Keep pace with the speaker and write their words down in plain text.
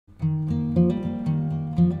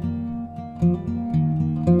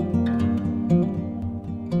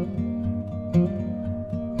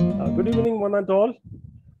and all.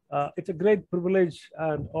 It's a great privilege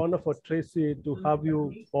and honor for TRACI to have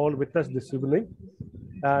you all with us this evening.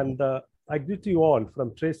 And I greet you all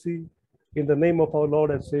from TRACI in the name of our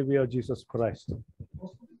Lord and Savior, Jesus Christ.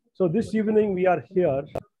 So this evening we are here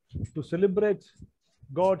to celebrate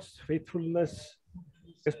God's faithfulness,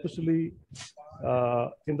 especially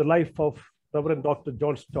in the life of Reverend Dr.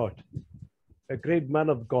 John Stott, a great man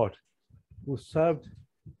of God who served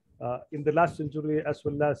in the last century as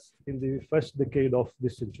well as in the first decade of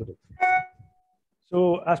this century.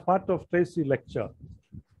 So as part of TRACI lecture,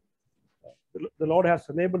 the Lord has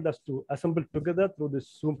enabled us to assemble together through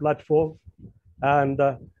this Zoom platform. And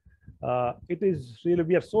it is really,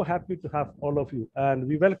 we are so happy to have all of you. And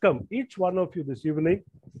we welcome each one of you this evening,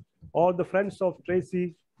 all the friends of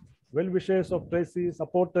TRACI, well-wishers of TRACI,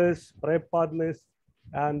 supporters, prayer partners,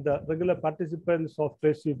 and regular participants of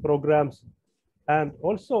TRACI programs, and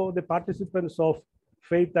also the participants of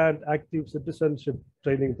Faith and Active Citizenship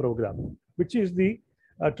Training Program, which is the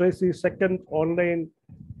TRACI's second online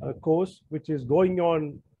course, which is going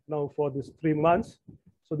on now for this 3 months.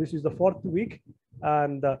 So this is the 4th week,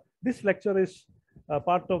 and this lecture is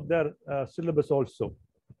part of their syllabus also,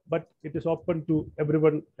 but it is open to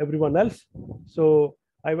everyone else. So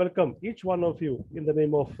I welcome each one of you in the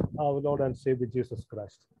name of our Lord and Savior Jesus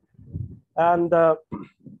Christ. And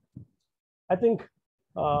I think,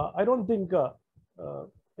 I don't think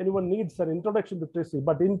anyone needs an introduction to TRACI,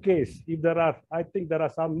 but in case, if there are, I think there are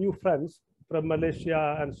some new friends from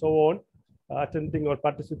Malaysia and so on, attending or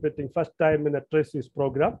participating first time in a TRACI's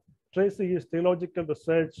program. TRACI is Theological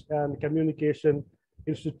Research and Communication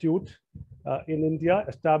Institute in India,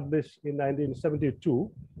 established in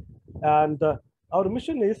 1972. And our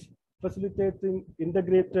mission is facilitating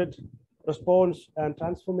integrated response and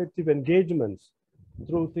transformative engagements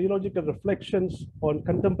through theological reflections on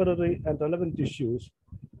contemporary and relevant issues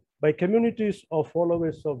by communities of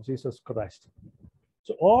followers of Jesus Christ.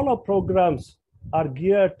 So all our programs are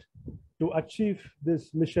geared to achieve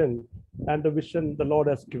this mission and the vision the Lord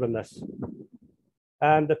has given us.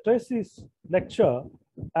 And the TRACI's lecture,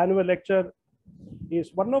 annual lecture,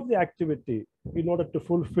 is one of the activity in order to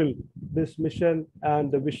fulfill this mission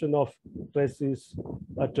and the vision of TRACI's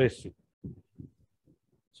TRACI.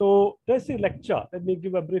 So TRACI lecture, let me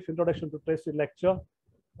give a brief introduction to TRACI lecture.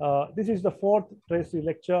 This is the 4th TRACI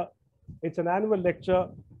lecture. It's an annual lecture,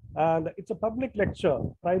 and it's a public lecture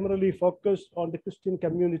primarily focused on the Christian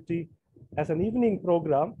community as an evening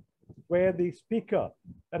program where the speaker,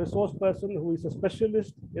 a resource person who is a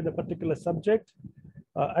specialist in a particular subject,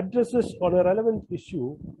 addresses on a relevant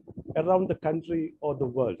issue around the country or the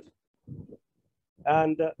world.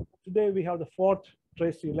 And today we have the 4th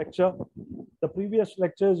TRACI lecture. The previous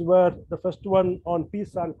lectures were the first one on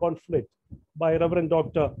peace and conflict by Reverend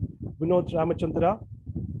Dr. Vinod Ramachandra,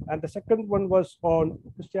 and the second one was on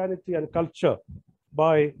Christianity and culture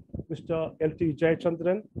by Mr. L.T.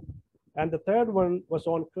 Jayachandran, and the third one was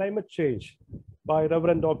on climate change by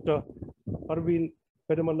Reverend Dr. Parveen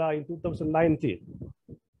Perumala in 2019.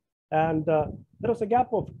 And there was a gap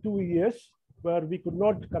of 2 years where we could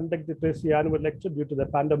not conduct the TRACI annual lecture due to the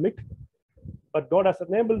pandemic. But God has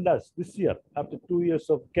enabled us this year, after 2 years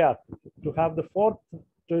of gap, to have the 4th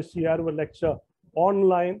TRACI annual lecture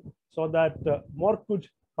online so that more could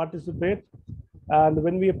participate. And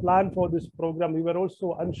when we planned for this program, we were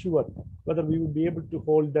also unsure whether we would be able to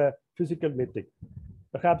hold a physical meeting.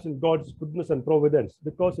 Perhaps in God's goodness and providence,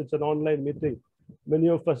 because it's an online meeting, many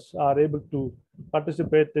of us are able to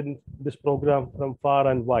participate in this program from far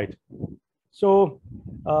and wide. So,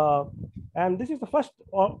 and this is the first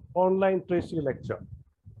online TRACI lecture.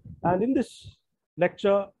 And in this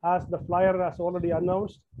lecture, as the flyer has already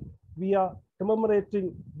announced, we are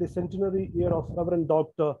commemorating the centenary year of Reverend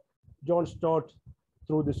Dr. John Stott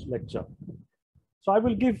through this lecture. So I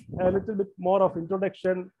will give a little bit more of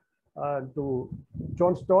introduction to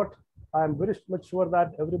John Stott. I am very much sure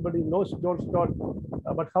that everybody knows John Stott,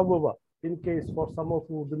 but however, in case for some of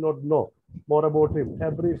you who do not know more about him,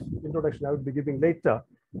 a brief introduction I will be giving later.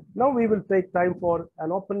 Now we will take time for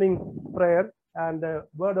an opening prayer and a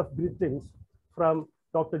word of greetings from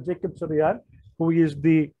Dr. Jacob Cherian, who is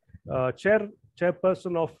the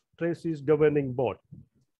chairperson of TRACI's governing board.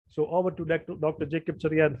 So over to Dr. Jacob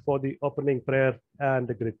Cherian for the opening prayer and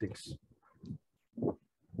the greetings.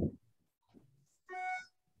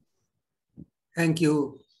 Thank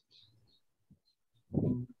you,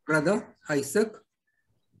 Brother Isaac.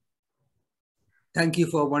 Thank you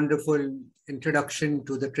for a wonderful introduction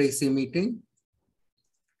to the TRACI meeting.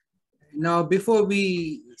 Now, before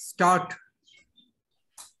we start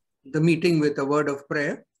the meeting with a word of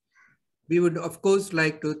prayer, we would, of course,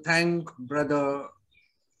 like to thank Brother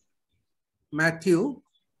Matthew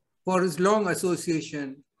for his long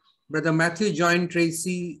association. Brother Matthew joined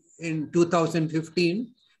TRACI in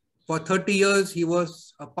 2015. For 30 years, he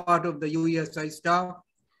was a part of the UESI staff,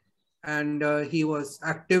 and he was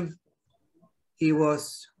active. He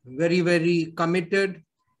was very, very committed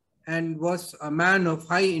and was a man of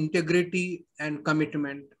high integrity and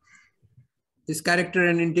commitment. His character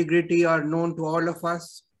and integrity are known to all of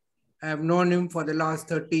us. I have known him for the last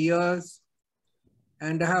 30 years,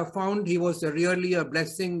 and I have found he was really a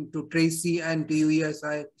blessing to TRACI and to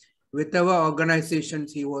UESI, whichever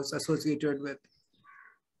organizations he was associated with.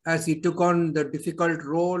 As he took on the difficult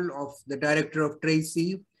role of the director of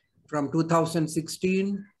TRACI from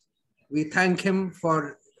 2016, we thank him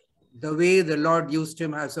for the way the Lord used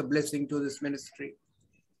him as a blessing to this ministry.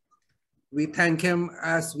 We thank him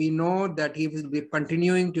as we know that he will be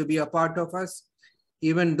continuing to be a part of us,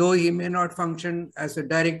 even though he may not function as a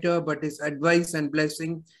director, but his advice and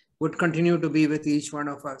blessing would continue to be with each one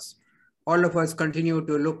of us. All of us continue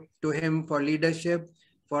to look to him for leadership,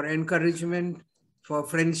 for encouragement, for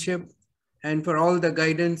friendship, and for all the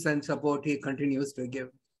guidance and support he continues to give.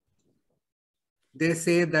 They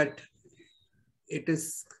say that it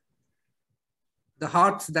is the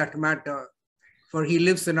hearts that matter, for he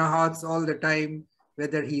lives in our hearts all the time,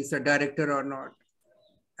 whether he's a director or not.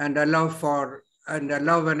 And a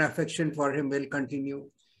love and affection for him will continue.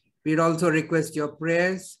 We'd also request your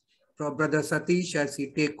prayers for Brother Satish as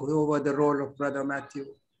he takes over the role of Brother Matthew.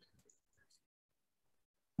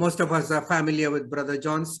 Most of us are familiar with Brother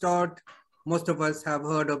John Stott. Most of us have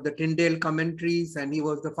heard of the Tyndale commentaries, and he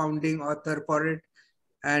was the founding author for it.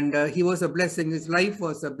 And he was a blessing. His life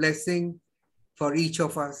was a blessing for each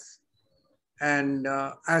of us. And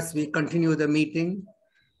as we continue the meeting,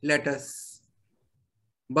 let us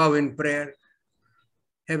bow in prayer.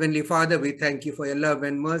 Heavenly Father, we thank you for your love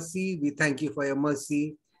and mercy. We thank you for your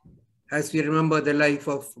mercy as we remember the life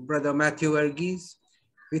of Brother Matthew Verghese.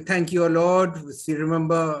 We thank you, O Lord, as we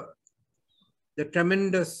remember the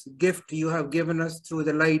tremendous gift you have given us through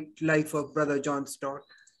the life of Brother John Stott.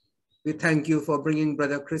 We thank you for bringing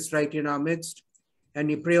Brother Chris Wright in our midst. And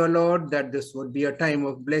we pray, O Lord, that this would be a time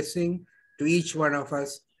of blessing to each one of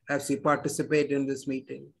us as we participate in this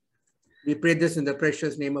meeting. We pray this in the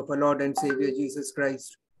precious name of our Lord and Savior, Jesus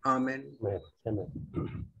Christ. Amen. Amen.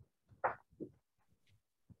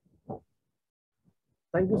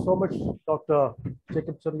 Thank you so much, Dr.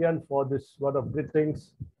 Jacob Cherian, for this word of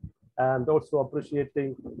greetings, and also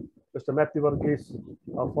appreciating Mr. Matthew Verghese,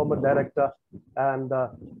 our former director, and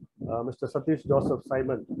Mr. Satish Joseph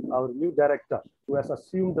Simon, our new director, who has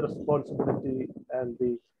assumed the responsibility and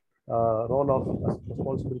the role of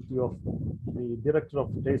responsibility of the director of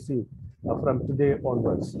TRACI from today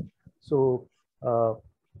onwards. So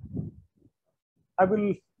I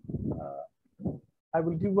will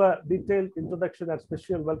give a detailed introduction and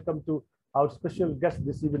special welcome to our special guest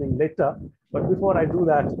this evening later. But before I do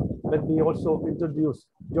that, let me also introduce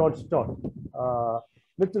John Stott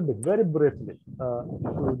little bit, very briefly,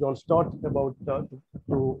 to John Stott about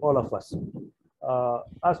to all of us.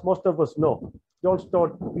 As most of us know, John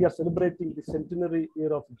Stott, we are celebrating the centenary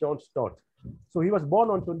year of John Stott. So he was born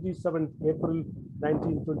on 27th April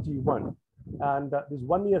 1921. And this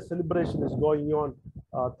one-year celebration is going on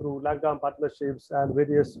through Langam partnerships and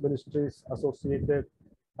various ministries associated,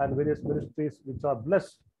 and various ministries which are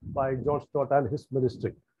blessed by John Stott and his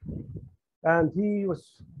ministry. And he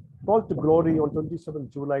was called to glory on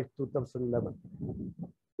 27th July 2011.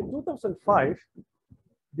 In 2005,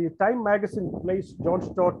 the Time magazine placed John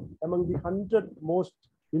Stott among the 100 most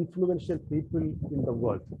influential people in the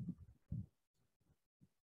world.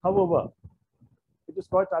 However, it is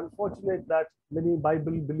quite unfortunate that many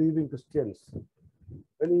Bible-believing Christians,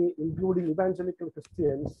 many including evangelical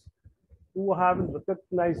Christians, who haven't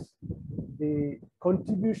recognized the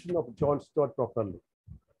contribution of John Stott properly.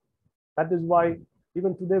 That is why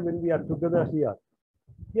even today when we are together here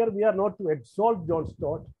we are not to exalt John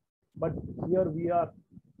Stott, but here we are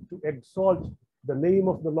to exalt the name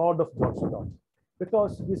of the Lord of John Stott,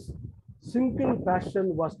 because his single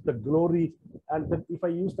passion was the glory, and that, if I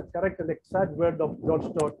use the correct and exact word of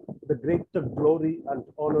John Stott, the greater glory and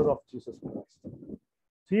honor of Jesus Christ.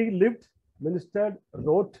 He lived, ministered,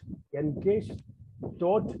 wrote, engaged,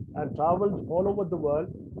 taught, and traveled all over the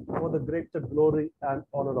world for the greater glory and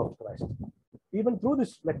honor of Christ. Even through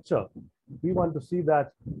this lecture, we want to see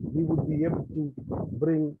that we would be able to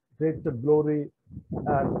bring greater glory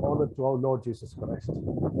and honor to our Lord Jesus Christ.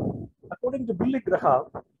 According to Billy Graham,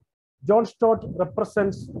 John Stott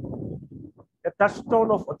represents a touchstone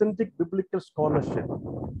of authentic biblical scholarship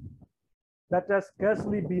that has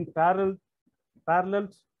scarcely been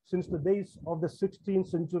paralleled since the days of the 16th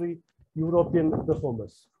century European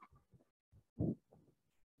reformers.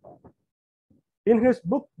 In his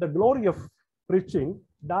book, The Glory of Preaching,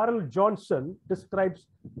 Darrell Johnson describes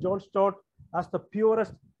John Stott as the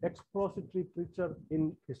purest expository preacher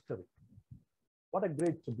in history. What a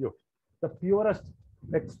great tribute. The purest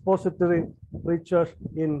expository preacher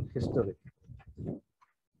in history.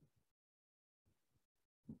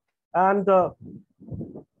 And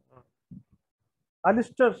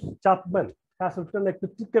Alistair Chapman has written a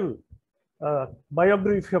critical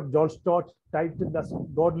biography of John Stott titled as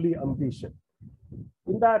Godly Ambition.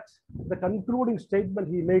 In that, the concluding statement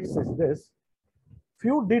he makes is this: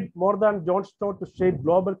 few did more than John Stott to shape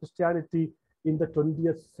global Christianity in the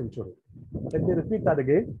 20th century. Let me repeat that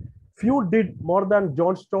again. Few did more than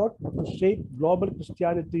John Stott to shape global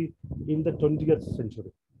Christianity in the 20th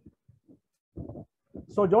century.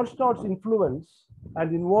 So John Stott's influence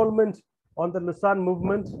and involvement on the Lausanne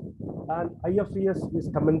movement and IFES is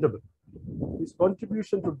commendable. His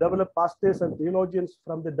contribution to develop pastors and theologians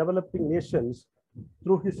from the developing nations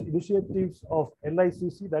through his initiatives of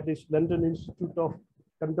LICC, that is London Institute of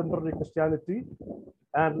Contemporary Christianity,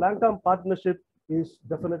 and Langham Partnership is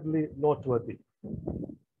definitely noteworthy.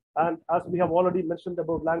 And as we have already mentioned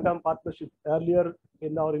about Langham Partnership earlier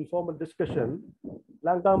in our informal discussion,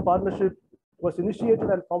 Langham Partnership was initiated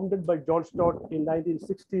and founded by John Stott in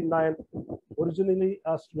 1969, originally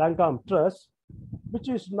as Langham Trust, which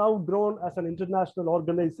is now grown as an international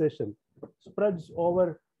organization, spreads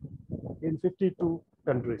over in 52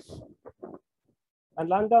 countries. And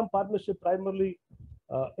Langham Partnership primarily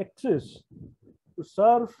exists to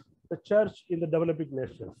serve the church in the developing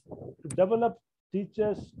nations, to develop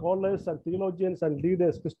teachers, scholars, and theologians and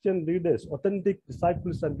leaders, Christian leaders, authentic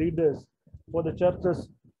disciples and leaders for the churches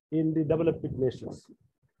in the developing nations.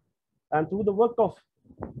 And through the work of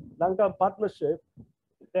Langham Partnership,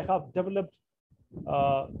 they have developed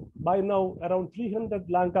by now around 300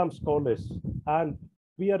 Langham scholars. And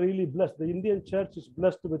we are really blessed. The Indian church is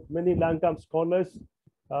blessed with many Langham scholars.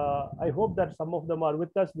 I hope that some of them are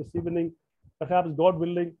with us this evening. Perhaps, God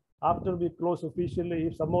willing, after we close officially,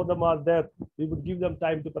 if some of them are there, we would give them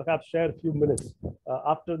time to perhaps share a few minutes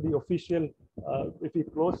after the official, if we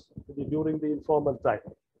close, during the informal time.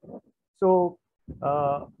 So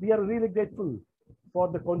we are really grateful for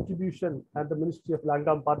the contribution and the ministry of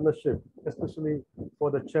Langham Partnership, especially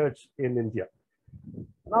for the church in India.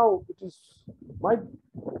 Now, it is my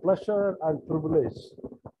pleasure and privilege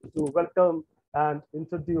to welcome and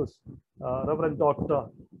introduce Reverend Dr.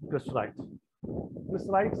 Chris Wright. Chris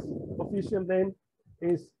Wright's official name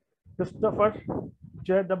is Christopher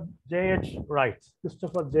J.H. Wright.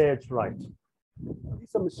 Christopher J.H. Wright.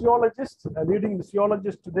 He's a missiologist, a leading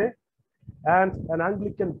missiologist today, and an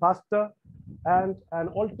Anglican pastor and an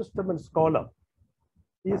Old Testament scholar.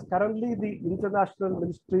 He is currently the International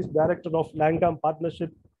Ministries Director of Langham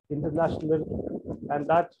Partnership International, and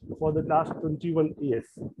that for the last 21 years.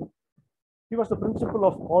 He was the principal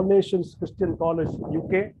of All Nations Christian College,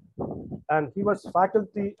 UK, and he was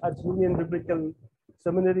faculty at Union Biblical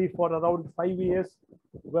Seminary for around 5 years,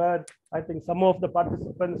 where I think some of the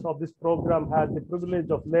participants of this program had the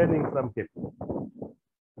privilege of learning from him.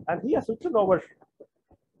 And he has written over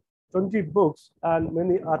 20 books and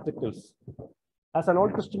many articles. As an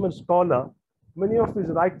Old Testament scholar, many of his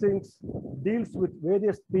writings deals with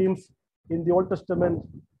various themes in the Old Testament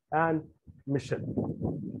and mission.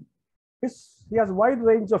 He has a wide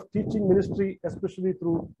range of teaching ministry, especially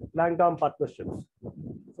through Langham Partnerships.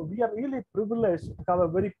 So we are really privileged to have a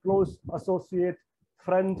very close associate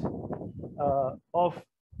friend of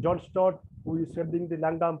John Stott, who is heading the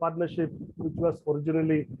Langham Partnership, which was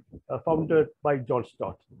originally founded by John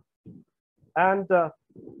Stott. And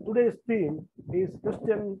today's theme is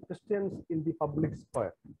Christians in the public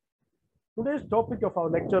square. Today's topic of our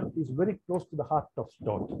lecture is very close to the heart of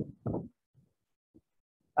Stott.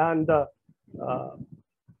 And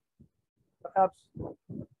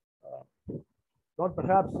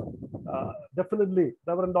definitely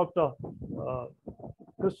Reverend Dr.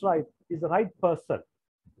 Chris Wright is the right person,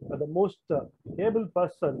 the most able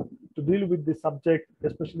person to deal with this subject,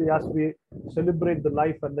 especially as we celebrate the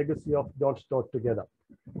life and legacy of John Stott together.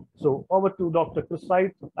 So over to Dr. Chris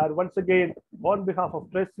Wright, and once again, on behalf of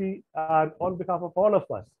TRACI and on behalf of all of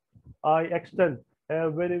us, I extend a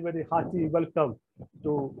very, very hearty welcome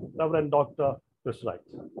to Reverend Dr. Chris Wright.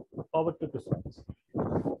 Over to Chris Wright.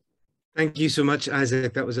 Thank you so much,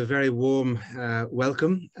 Isaac. That was a very warm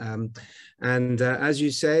welcome. As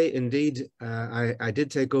you say, indeed, I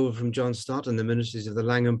did take over from John Stott and the ministries of the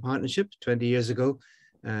Langham Partnership 20 years ago.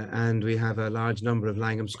 And we have a large number of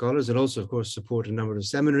Langham scholars and also, of course, support a number of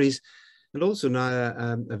seminaries, and also now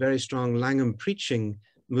a very strong Langham preaching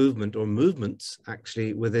movement or movements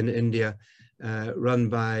actually within India, run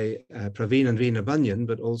by Praveen and Veena Bunyan,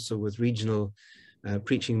 but also with regional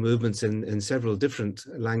preaching movements in several different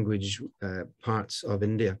language parts of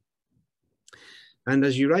India. And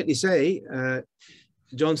as you rightly say,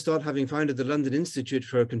 John Stott, having founded the London Institute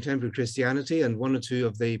for Contemporary Christianity, and one or two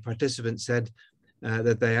of the participants said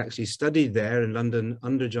that they actually studied there in London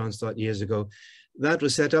under John Stott years ago. That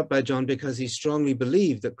was set up by John because he strongly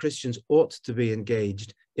believed that Christians ought to be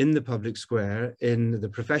engaged in the public square, in the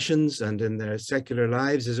professions and in their secular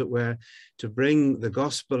lives, as it were, to bring the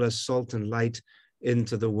gospel as salt and light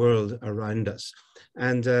into the world around us.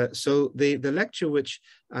 And so the lecture which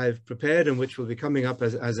I've prepared and which will be coming up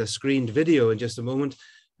as a screened video in just a moment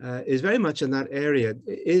is very much in that area.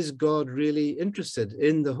 Is God really interested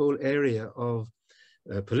in the whole area of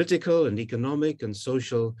political and economic and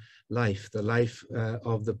social life, the life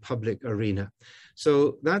of the public arena?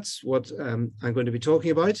 So that's what I'm going to be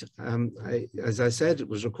talking about. As I said, it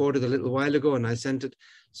was recorded a little while ago and I sent it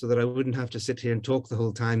so that I wouldn't have to sit here and talk the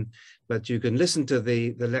whole time, but you can listen to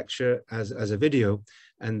the lecture as a video,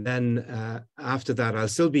 and then after that I'll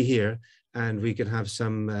still be here and we can have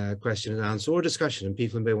some question and answer or discussion, and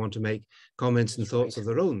people may want to make comments and thoughts of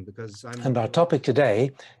their own. And our topic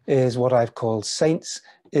today is what I've called Saints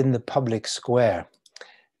in the Public Square.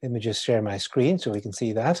 Let me just share my screen so we can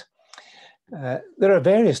see that. There are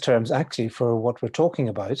various terms actually for what we're talking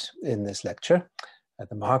about in this lecture.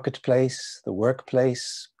 The marketplace, the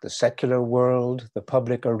workplace, the secular world, the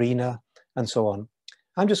public arena, and so on.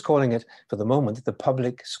 I'm just calling it, for the moment, the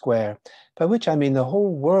public square, by which I mean the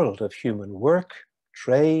whole world of human work,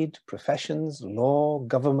 trade, professions, law,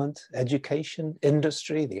 government, education,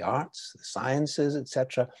 industry, the arts, the sciences,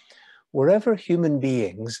 etc. Wherever human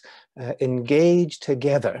beings engage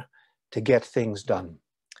together to get things done.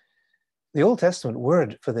 The Old Testament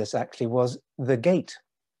word for this actually was the gate.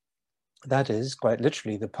 That is, quite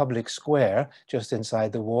literally, the public square just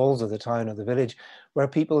inside the walls of the town or the village where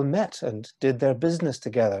people met and did their business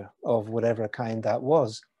together of whatever kind that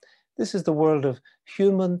was. This is the world of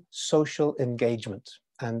human social engagement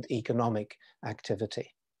and economic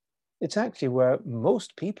activity. It's actually where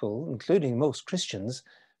most people, including most Christians,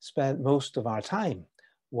 spend most of our time,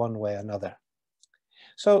 one way or another.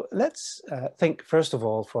 So let's think, first of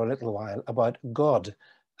all, for a little while about God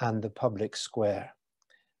and the public square.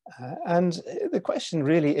 And the question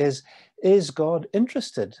really is God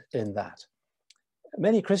interested in that?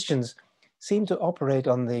 Many Christians seem to operate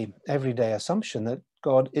on the everyday assumption that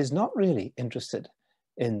God is not really interested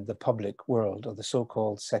in the public world or the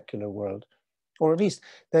so-called secular world. Or at least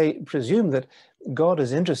they presume that God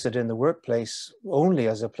is interested in the workplace only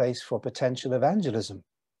as a place for potential evangelism.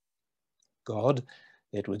 God,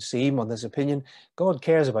 it would seem on this opinion, God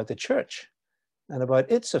cares about the church and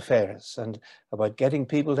about its affairs and about getting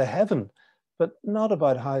people to heaven, but not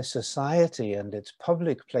about how society and its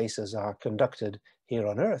public places are conducted here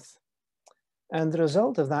on earth. And the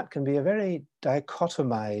result of that can be a very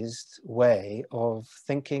dichotomized way of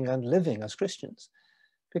thinking and living as Christians.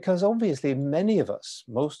 Because obviously many of us,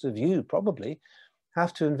 most of you probably,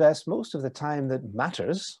 have to invest most of the time that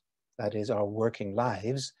matters, that is our working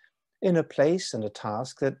lives, in a place and a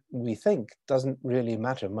task that we think doesn't really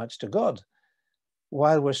matter much to God,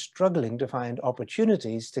 while we're struggling to find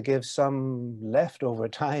opportunities to give some leftover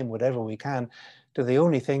time, whatever we can, to the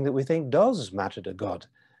only thing that we think does matter to God,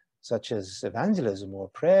 such as evangelism or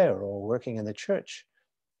prayer or working in the church.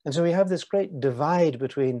 And so we have this great divide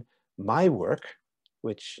between my work,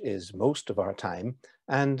 which is most of our time,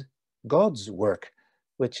 and God's work,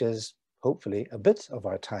 which is hopefully a bit of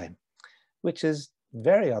our time, which is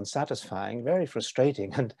very unsatisfying, very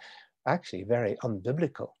frustrating, and actually very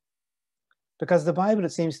unbiblical. Because the Bible,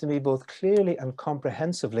 it seems to me, both clearly and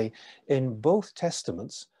comprehensively in both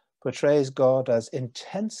Testaments portrays God as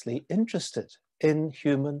intensely interested in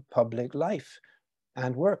human public life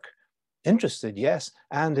and work. Interested, yes,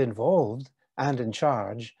 and involved and in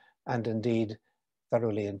charge, and indeed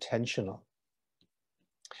thoroughly intentional.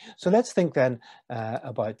 So let's think then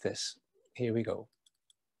about this. Here we go.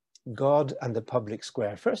 God and the public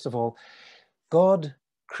square. First of all, God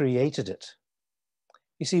created it.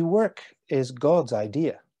 You see, work is God's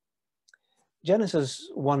idea. Genesis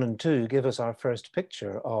 1 and 2 give us our first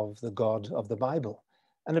picture of the God of the Bible,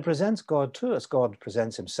 and it presents God to us. God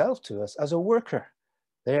presents himself to us as a worker.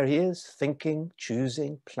 There he is, thinking,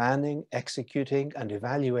 choosing, planning, executing, and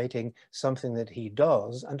evaluating something that he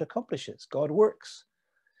does and accomplishes. God works.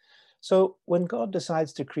 So when God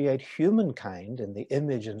decides to create humankind in the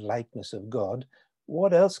image and likeness of God,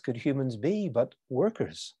 what else could humans be but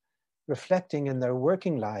workers, reflecting in their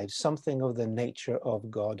working lives something of the nature of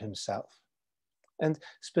God himself? And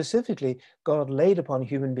specifically, God laid upon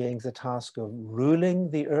human beings the task of ruling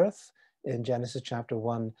the earth in Genesis chapter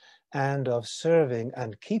 1 and of serving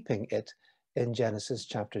and keeping it in Genesis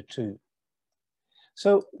chapter 2.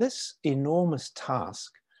 So this enormous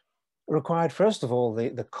task required, first of all,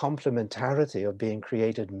 the complementarity of being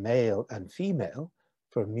created male and female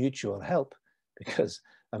for mutual help, because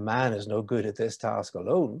a man is no good at this task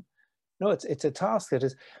alone. No, it's a task that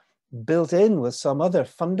is built in with some other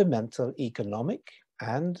fundamental economic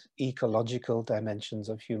and ecological dimensions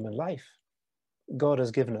of human life. God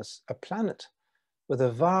has given us a planet with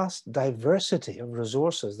a vast diversity of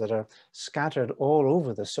resources that are scattered all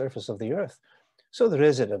over the surface of the earth. So there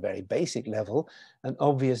is, at a very basic level, an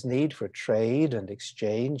obvious need for trade and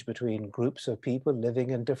exchange between groups of people living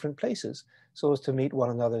in different places so as to meet one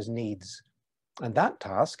another's needs. And that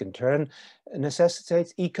task, in turn,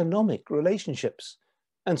 necessitates economic relationships.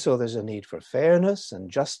 And so there's a need for fairness and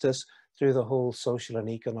justice through the whole social and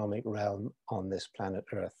economic realm on this planet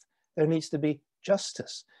Earth. There needs to be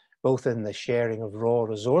justice, both in the sharing of raw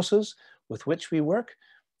resources with which we work,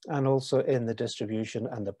 and also in the distribution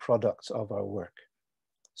and the products of our work.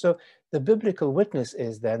 So the biblical witness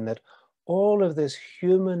is then that all of this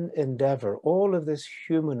human endeavor, all of this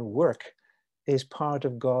human work is part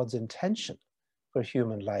of God's intention for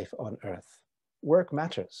human life on earth. Work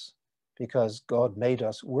matters because God made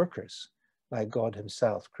us workers, like God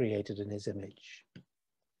himself created in his image.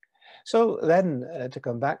 So then, to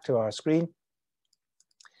come back to our screen,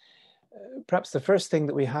 perhaps the first thing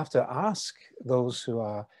that we have to ask those who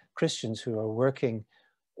are Christians who are working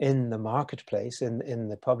in the marketplace, in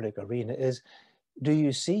the public arena, is, do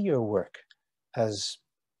you see your work as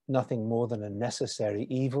nothing more than a necessary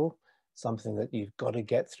evil, something that you've got to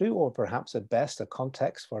get through, or perhaps at best a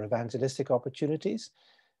context for evangelistic opportunities?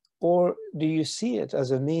 Or do you see it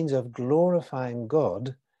as a means of glorifying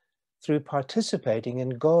God through participating in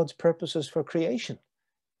God's purposes for creation,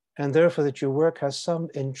 and therefore that your work has some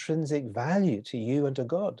intrinsic value to you and to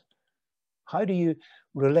God? How do you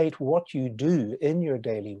relate what you do in your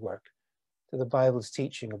daily work to the Bible's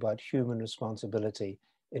teaching about human responsibility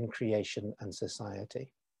in creation and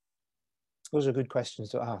society? Those are good questions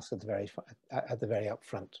to ask at the very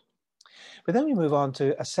upfront. But then we move on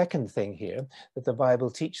to a second thing here that the Bible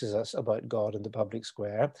teaches us about God in the public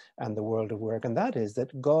square and the world of work, and that is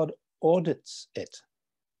that God audits it.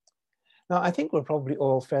 Now, I think we're probably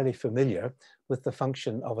all fairly familiar with the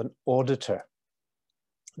function of an auditor.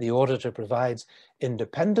 The auditor provides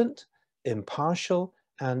independent, impartial,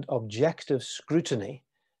 and objective scrutiny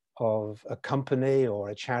of a company or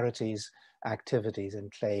a charity's activities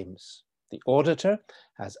and claims. The auditor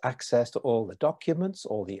has access to all the documents,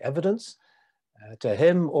 all the evidence. To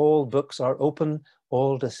him, all books are open,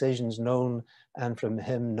 all decisions known, and from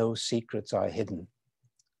him no secrets are hidden.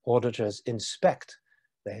 Auditors inspect,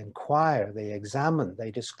 they inquire, they examine,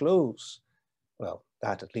 they disclose. Well,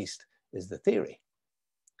 that at least is the theory.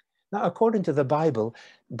 Now, according to the Bible,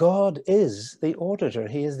 God is the auditor.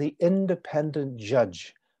 He is the independent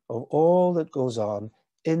judge of all that goes on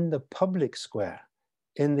in the public square,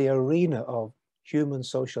 in the arena of human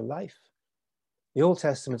social life. The Old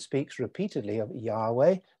Testament speaks repeatedly of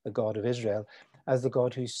Yahweh, the God of Israel, as the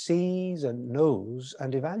God who sees and knows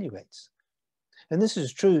and evaluates. And this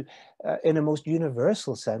is true in a most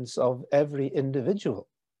universal sense of every individual.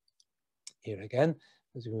 Here again,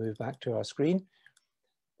 as we move back to our screen,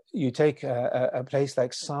 you take a place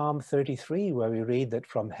like Psalm 33, where we read that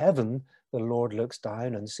from heaven, the Lord looks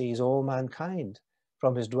down and sees all mankind.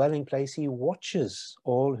 From his dwelling place, he watches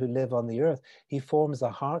all who live on the earth. He forms the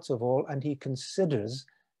hearts of all, and he considers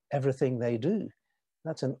everything they do.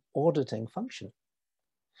 That's an auditing function.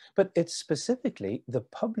 But it's specifically the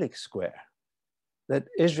public square that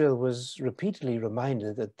Israel was repeatedly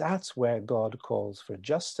reminded that that's where God calls for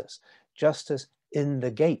justice. Justice in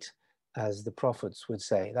the gate, as the prophets would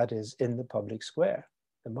say, that is, in the public square,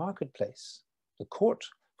 the marketplace, the court.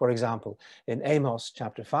 For example, in Amos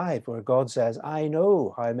chapter 5, where God says, I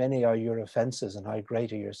know how many are your offenses and how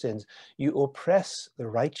great are your sins. You oppress the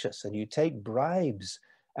righteous and you take bribes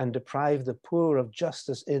and deprive the poor of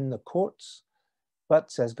justice in the courts.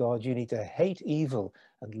 But, says God, you need to hate evil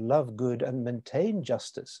and love good and maintain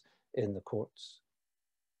justice in the courts.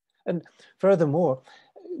 And furthermore,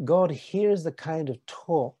 God hears the kind of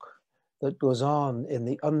talk that goes on in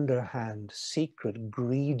the underhand, secret,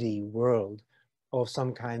 greedy world of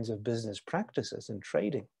some kinds of business practices and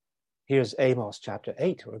trading. Here's Amos chapter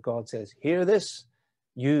 8, where God says, hear this,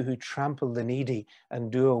 you who trample the needy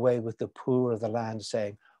and do away with the poor of the land,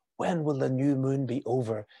 saying, when will the new moon be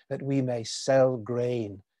over that we may sell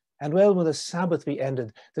grain? And when will the Sabbath be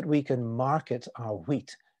ended that we can market our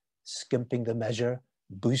wheat? skimping the measure,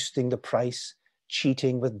 boosting the price,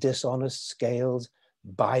 cheating with dishonest scales,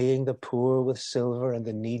 buying the poor with silver and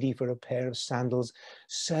the needy for a pair of sandals,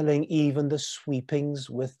 selling even the sweepings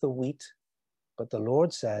with the wheat. But the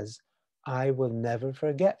Lord says, I will never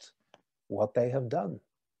forget what they have done.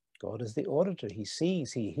 God is the auditor. He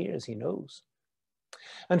sees, he hears, he knows.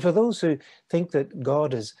 And for those who think that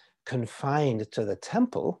God is confined to the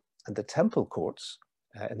temple and the temple courts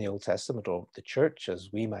in the Old Testament, or the church, as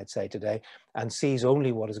we might say today, and sees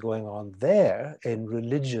only what is going on there in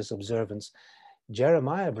religious observance,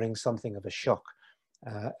 Jeremiah brings something of a shock,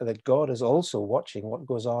 that God is also watching what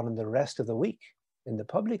goes on in the rest of the week in the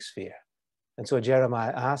public sphere. And so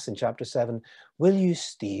Jeremiah asks in chapter 7, will you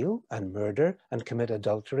steal and murder and commit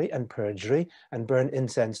adultery and perjury and burn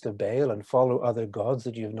incense to Baal and follow other gods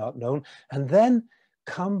that you have not known, and then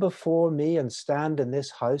come before me and stand in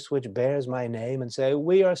this house which bears my name and say,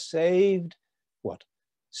 we are saved? What?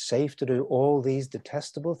 Safe to do all these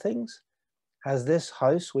detestable things? Has this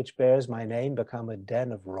house which bears my name become a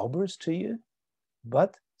den of robbers to you?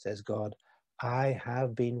 But, says God, I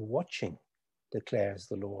have been watching, declares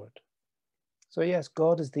the Lord. So yes,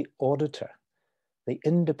 God is the auditor, the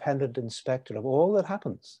independent inspector of all that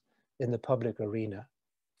happens in the public arena.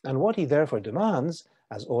 And what he therefore demands,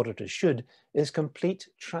 as auditors should, is complete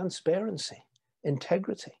transparency,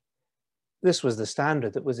 integrity. This was the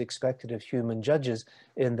standard that was expected of human judges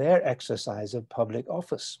in their exercise of public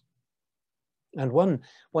office. And one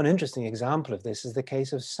interesting example of this is the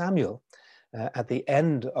case of Samuel. At the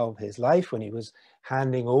end of his life, when he was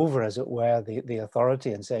handing over, as it were, the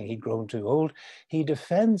authority and saying he'd grown too old, he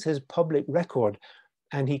defends his public record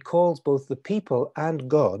and he calls both the people and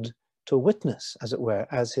God to witness, as it were,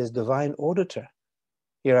 as his divine auditor.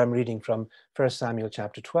 Here I'm reading from 1 Samuel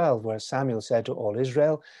chapter 12, where Samuel said to all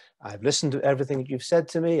Israel, I've listened to everything that you've said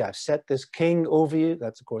to me. I've set this king over you.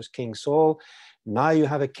 That's, of course, King Saul. Now you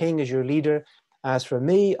have a king as your leader. As for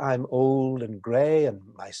me, I'm old and gray, and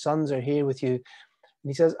my sons are here with you. And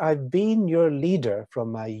he says, I've been your leader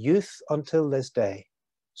from my youth until this day.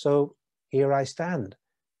 So here I stand.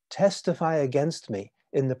 Testify against me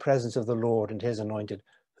in the presence of the Lord and his anointed.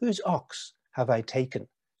 Whose ox have I taken?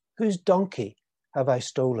 Whose donkey have I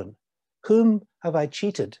stolen? Whom have I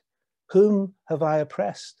cheated? Whom have I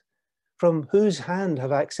oppressed? From whose hand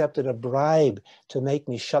have I accepted a bribe to make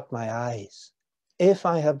me shut my eyes? If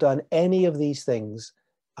I have done any of these things,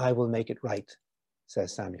 I will make it right,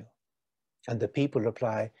 says Samuel. And the people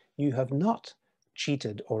reply, you have not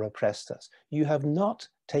cheated or oppressed us. You have not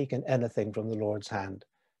taken anything from the Lord's hand.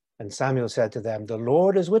 And Samuel said to them, the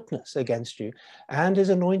Lord is witness against you, and his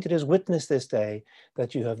anointed is witness this day,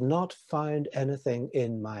 that you have not found anything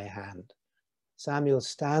in my hand. Samuel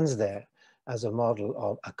stands there as a model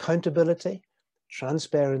of accountability,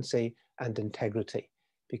 transparency, and integrity,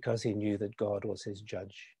 because he knew that God was his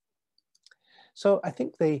judge. So I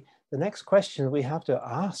think the next question we have to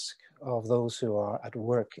ask of those who are at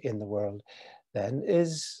work in the world then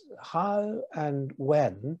is, how and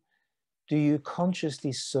when do you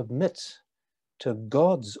consciously submit to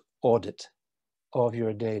God's audit of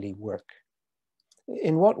your daily work?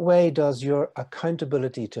 In what way does your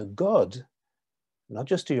accountability to God, not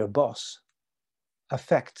just to your boss,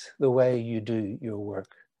 affect the way you do your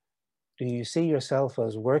work? Do you see yourself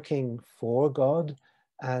as working for God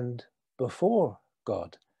and before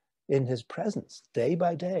God, in his presence, day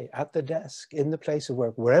by day, at the desk, in the place of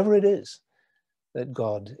work, wherever it is that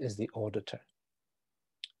God is the auditor?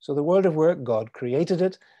 So the world of work, God created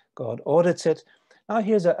it, God audits it. Now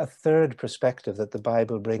here's a third perspective that the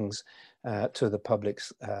Bible brings to the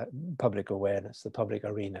public awareness, the public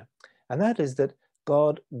arena. And that is that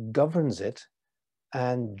God governs it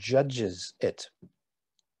and judges it.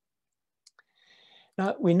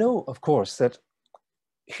 Now, we know, of course, that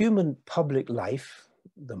human public life,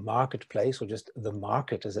 the marketplace, or just the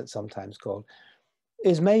market as it's sometimes called,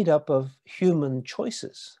 is made up of human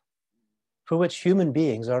choices for which human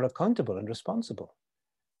beings are accountable and responsible.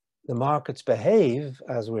 The markets behave,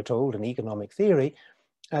 as we're told in economic theory,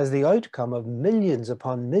 as the outcome of millions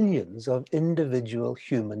upon millions of individual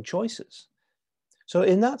human choices. So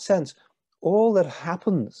in that sense, all that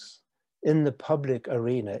happens in the public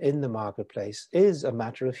arena, in the marketplace, is a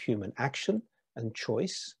matter of human action and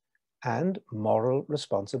choice and moral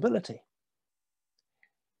responsibility.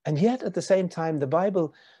 And yet, at the same time, the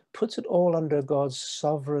Bible puts it all under God's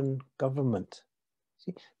sovereign government.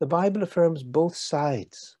 See, the Bible affirms both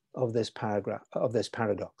sides of this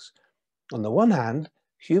paradox. On the one hand,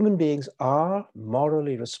 human beings are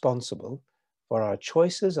morally responsible for our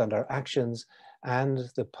choices and our actions and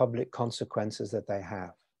the public consequences that they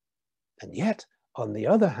have. And yet, on the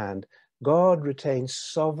other hand, God retains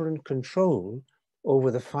sovereign control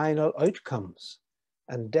over the final outcomes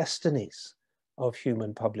and destinies of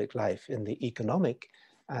human public life in the economic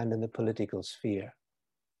and in the political sphere.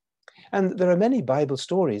 And there are many Bible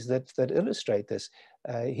stories that illustrate this.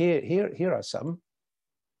 Here are some.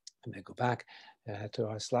 Let me go back to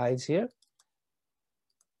our slides here.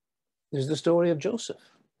 There's the story of Joseph.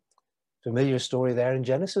 Familiar story there in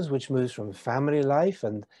Genesis, which moves from family life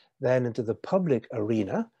and then into the public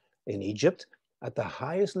arena in Egypt at the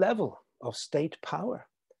highest level of state power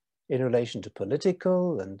in relation to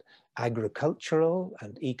political and agricultural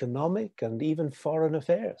and economic and even foreign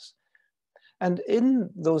affairs. And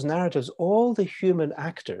in those narratives, all the human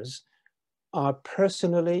actors are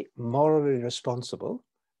personally, morally responsible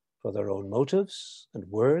for their own motives and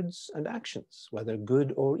words and actions, whether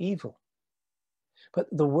good or evil. But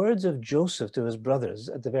the words of Joseph to his brothers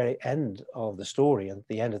at the very end of the story, and at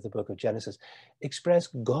the end of the book of Genesis, express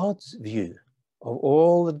God's view of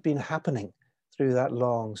all that had been happening through that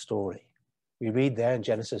long story. We read there in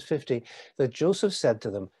Genesis 50 that Joseph said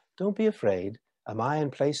to them, "Don't be afraid. Am I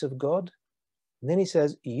in place of God?" And then he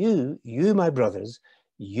says, you, my brothers,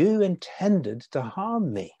 you intended to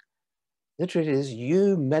harm me. Literally it is,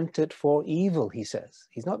 you meant it for evil, he says.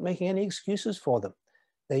 He's not making any excuses for them.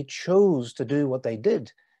 They chose to do what they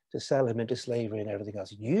did, to sell him into slavery and everything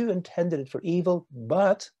else. You intended it for evil,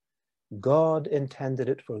 but God intended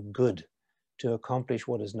it for good, to accomplish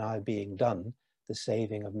what is now being done, the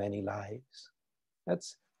saving of many lives.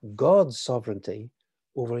 That's God's sovereignty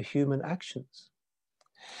over human actions.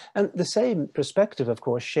 And the same perspective, of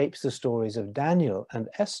course, shapes the stories of Daniel and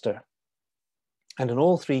Esther. And in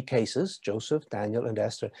all three cases, Joseph, Daniel, and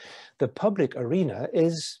Esther, the public arena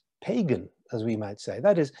is pagan, as we might say.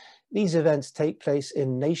 That is, these events take place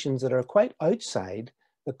in nations that are quite outside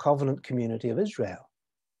the covenant community of Israel.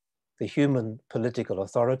 The human political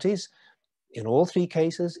authorities, in all three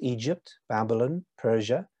cases, Egypt, Babylon,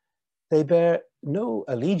 Persia, they bear no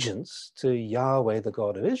allegiance to Yahweh, the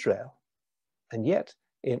God of Israel. And yet,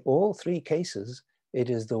 in all three cases, it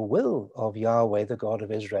is the will of Yahweh, the God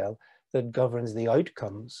of Israel, that governs the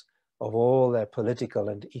outcomes of all their political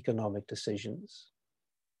and economic decisions.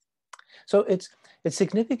 So it's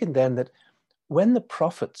significant then that when the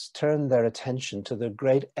prophets turn their attention to the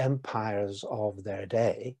great empires of their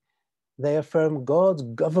day, they affirm God's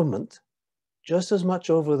government just as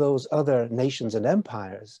much over those other nations and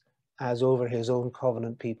empires as over his own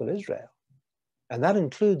covenant people Israel. And that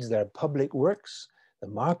includes their public works, the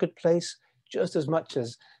marketplace, just as much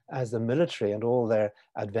as the military and all their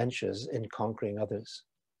adventures in conquering others.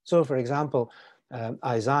 So, for example,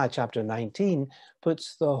 Isaiah chapter 19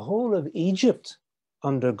 puts the whole of Egypt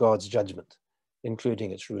under God's judgment,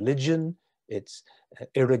 including its religion, its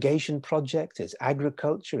irrigation project, its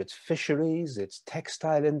agriculture, its fisheries, its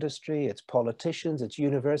textile industry, its politicians, its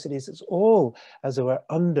universities. It's all, as it were,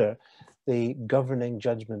 under the governing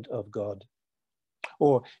judgment of God.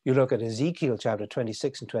 Or you look at Ezekiel chapter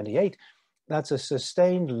 26 and 28, that's a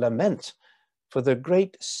sustained lament for the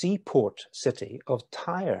great seaport city of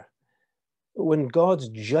Tyre, when God's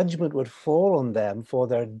judgment would fall on them for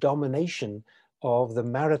their domination of the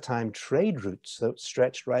maritime trade routes that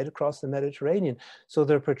stretched right across the Mediterranean. So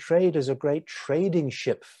they're portrayed as a great trading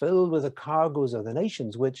ship filled with the cargoes of the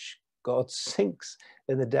nations, which God sinks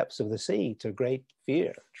in the depths of the sea to great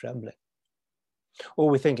fear, trembling. Or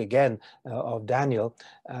we think again of Daniel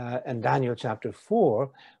and Daniel chapter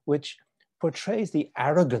 4, which portrays the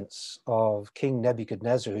arrogance of King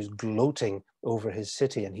Nebuchadnezzar, who's gloating over his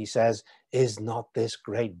city. And he says, "Is not this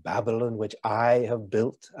great Babylon, which I have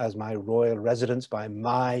built as my royal residence by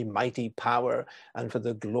my mighty power and for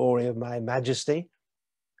the glory of my majesty?"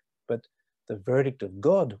 But the verdict of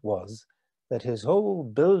God was that his whole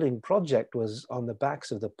building project was on the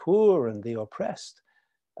backs of the poor and the oppressed,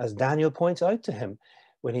 as Daniel points out to him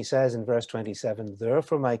when he says in verse 27,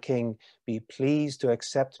 "Therefore, my king, be pleased to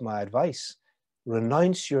accept my advice.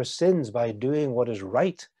 Renounce your sins by doing what is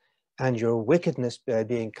right, and your wickedness by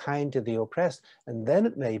being kind to the oppressed, and then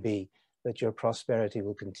it may be that your prosperity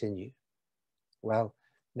will continue." Well,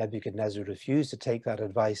 Nebuchadnezzar refused to take that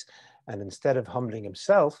advice, and instead of humbling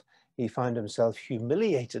himself, he found himself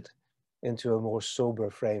humiliated into a more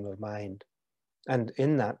sober frame of mind. And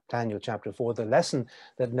in that Daniel chapter 4, the lesson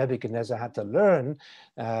that Nebuchadnezzar had to learn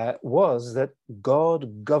was that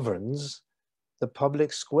God governs the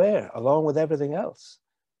public square along with everything else.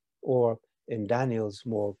 Or in Daniel's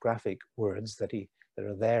more graphic words that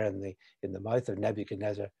are there in the mouth of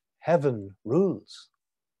Nebuchadnezzar, heaven rules,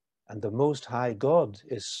 and the Most High God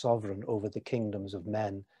is sovereign over the kingdoms of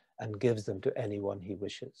men and gives them to anyone he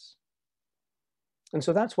wishes. And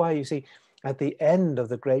so that's why you see At the end of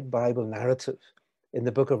the great Bible narrative in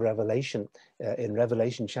the book of Revelation, in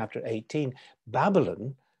Revelation chapter 18,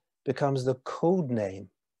 Babylon becomes the code name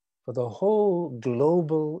for the whole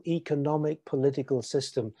global economic political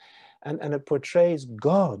system, and it portrays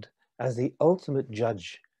God as the ultimate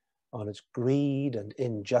judge on its greed and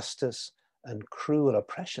injustice and cruel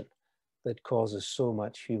oppression that causes so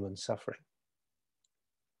much human suffering.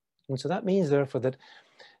 And so that means, therefore, that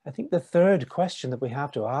I think the third question that we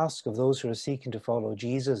have to ask of those who are seeking to follow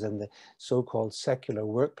Jesus in the so-called secular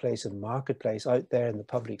workplace and marketplace out there in the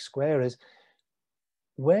public square is,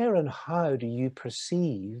 where and how do you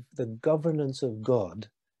perceive the governance of God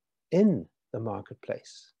in the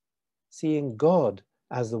marketplace? Seeing God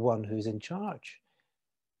as the one who's in charge.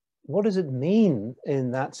 What does it mean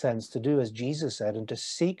in that sense to do as Jesus said, and to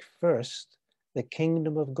seek first the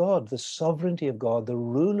kingdom of God, the sovereignty of God, the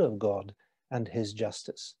rule of God, and his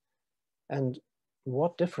justice? And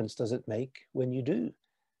what difference does it make when you do?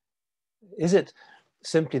 Is it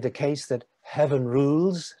simply the case that heaven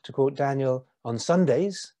rules, to quote Daniel, on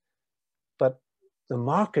Sundays, but the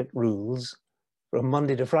market rules from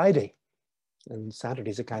Monday to Friday, and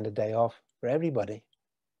Saturday's a kind of day off for everybody?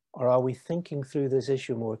 Or are we thinking through this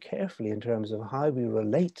issue more carefully in terms of how we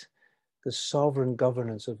relate the sovereign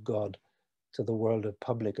governance of God to the world of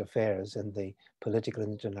public affairs in the political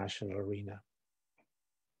and international arena?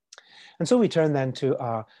 And so we turn then to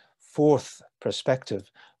our fourth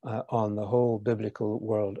perspective on the whole biblical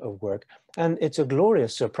world of work. And it's a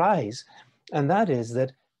glorious surprise, and that is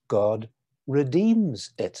that God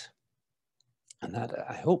redeems it. And that,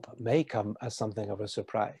 I hope, may come as something of a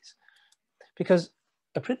surprise. Because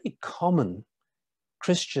a pretty common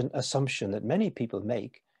Christian assumption that many people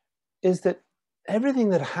make is that everything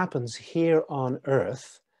that happens here on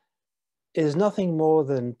earth is nothing more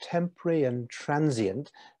than temporary and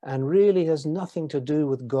transient, and really has nothing to do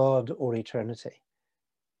with God or eternity.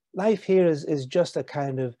 Life here is just a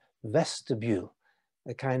kind of vestibule,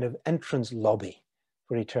 a kind of entrance lobby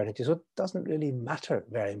for eternity. So it doesn't really matter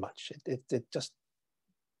very much. It just,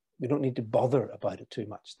 we don't need to bother about it too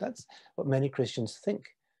much. That's what many Christians think.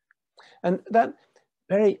 And that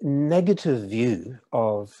very negative view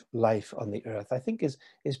of life on the earth, I think, is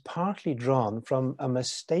partly drawn from a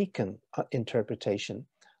mistaken interpretation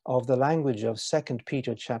of the language of 2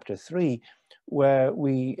 Peter chapter 3, where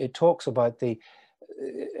it talks about the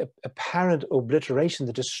apparent obliteration,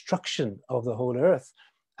 the destruction of the whole earth,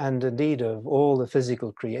 and indeed of all the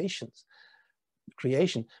physical creation.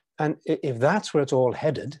 And if that's where it's all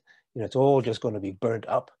headed, it's all just going to be burnt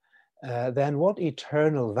up, then what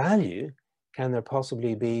eternal value can there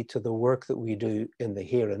possibly be to the work that we do in the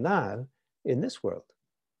here and now in this world?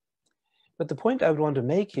 But the point I would want to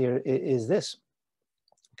make here is this,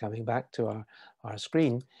 coming back to our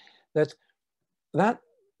screen, that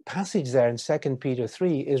passage there in 2 Peter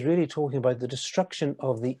 3 is really talking about the destruction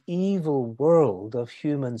of the evil world of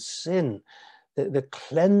human sin, the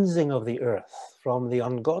cleansing of the earth from the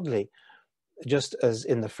ungodly. Just as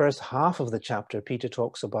in the first half of the chapter, Peter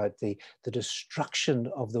talks about the destruction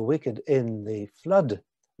of the wicked in the flood,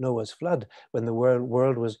 Noah's flood, when the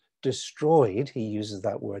world was destroyed, he uses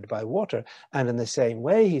that word, by water. And in the same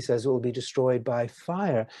way, he says it will be destroyed by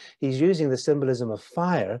fire. He's using the symbolism of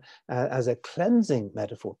fire as a cleansing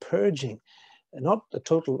metaphor, purging, not the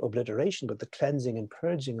total obliteration, but the cleansing and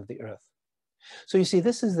purging of the earth. So you see,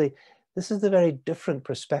 this is the very different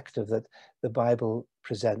perspective that the Bible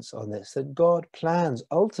presents on this, that God plans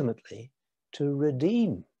ultimately to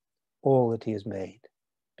redeem all that he has made.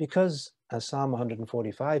 Because, as Psalm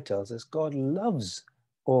 145 tells us, God loves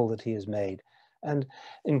all that he has made. And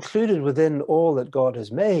included within all that God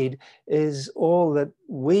has made is all that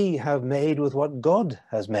we have made with what God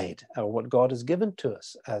has made, or what God has given to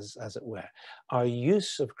us, as it were. Our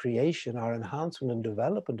use of creation, our enhancement and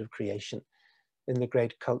development of creation in the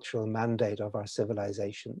great cultural mandate of our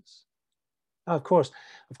civilizations. Now, of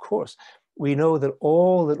course, we know that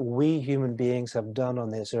all that we human beings have done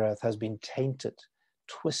on this earth has been tainted,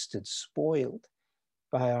 twisted, spoiled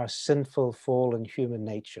by our sinful, fallen human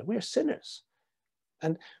nature. We're sinners.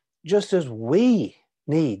 And just as we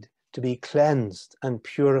need to be cleansed and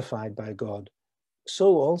purified by God,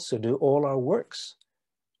 so also do all our works.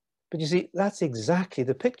 But you see, that's exactly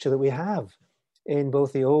the picture that we have in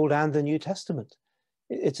both the Old and the New Testament.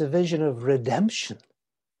 It's a vision of redemption,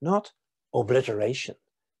 not obliteration,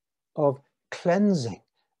 of cleansing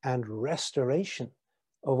and restoration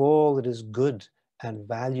of all that is good and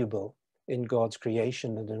valuable in God's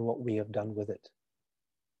creation and in what we have done with it.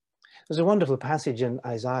 There's a wonderful passage in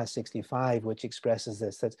Isaiah 65 which expresses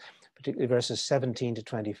this, that's particularly verses 17 to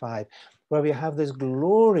 25, where we have this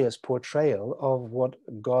glorious portrayal of what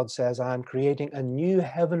God says, I'm creating a new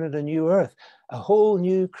heaven and a new earth, a whole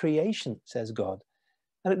new creation, says God.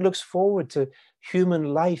 And it looks forward to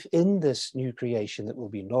human life in this new creation that will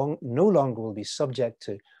be no longer will be subject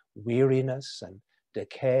to weariness and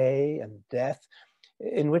decay and death,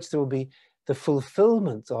 in which there will be the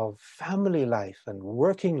fulfillment of family life and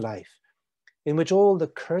working life, in which all the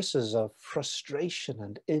curses of frustration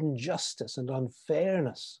and injustice and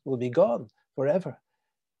unfairness will be gone forever,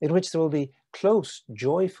 in which there will be close,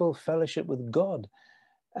 joyful fellowship with God,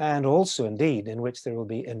 and also indeed in which there will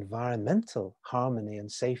be environmental harmony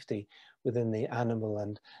and safety within the animal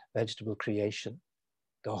and vegetable creation.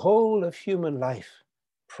 The whole of human life,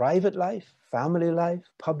 private life, family life,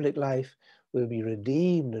 public life, will be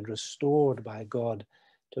redeemed and restored by God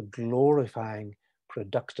to glorifying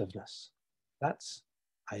productiveness. That's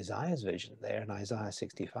Isaiah's vision there in Isaiah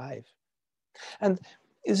 65. And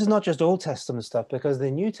this is not just Old Testament stuff, because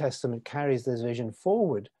the New Testament carries this vision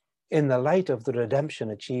forward in the light of the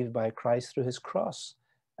redemption achieved by Christ through his cross,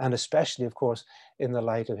 and especially, of course, in the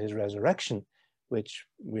light of his resurrection, which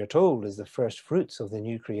we are told is the first fruits of the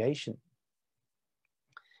new creation.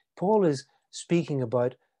 Paul is speaking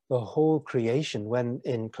about the whole creation when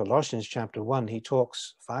in Colossians chapter 1, he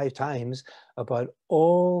talks 5 times about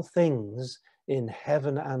all things in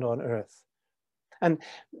heaven and on earth. And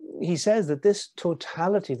he says that this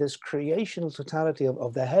totality, this creational totality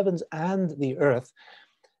of the heavens and the earth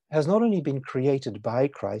has not only been created by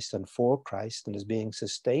Christ and for Christ and is being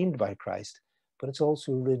sustained by Christ, but it's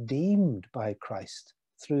also redeemed by Christ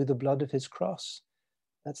through the blood of his cross.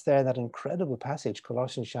 That's there in that incredible passage,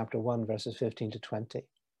 Colossians chapter 1, verses 15 to 20.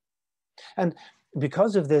 And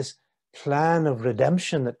because of this plan of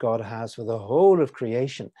redemption that God has for the whole of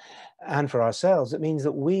creation and for ourselves, it means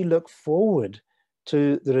that we look forward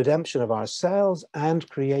to the redemption of ourselves and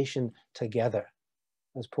creation together.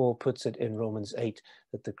 As Paul puts it in Romans 8,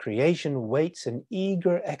 that the creation waits in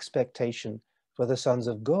eager expectation for the sons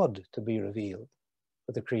of God to be revealed.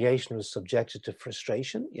 But the creation was subjected to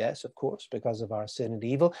frustration, yes, of course, because of our sin and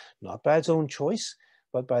evil, not by its own choice,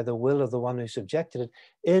 but by the will of the one who subjected it,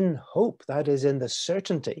 in hope, that is, in the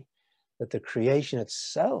certainty that the creation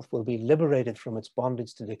itself will be liberated from its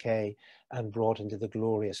bondage to decay and brought into the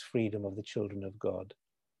glorious freedom of the children of God.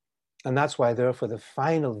 And that's why, therefore, the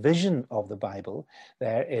final vision of the Bible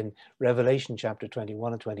there in Revelation chapter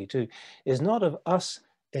 21 and 22 is not of us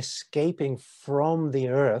escaping from the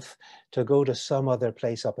earth to go to some other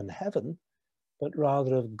place up in heaven, but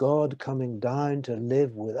rather of God coming down to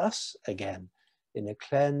live with us again in a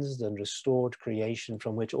cleansed and restored creation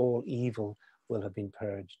from which all evil will have been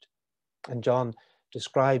purged. And John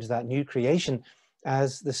describes that new creation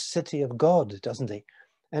as the city of God, doesn't he?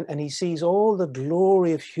 And he sees all the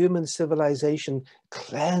glory of human civilization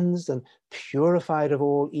cleansed and purified of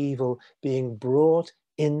all evil being brought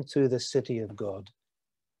into the city of God.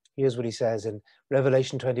 Here's what he says in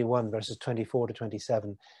Revelation 21, verses 24 to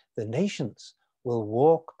 27. The nations will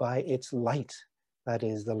walk by its light, that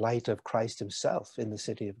is, the light of Christ himself in the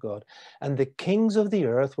city of God. And the kings of the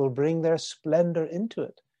earth will bring their splendor into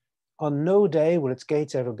it. On no day will its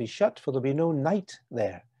gates ever be shut, for there'll be no night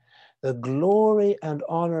there. The glory and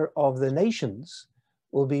honor of the nations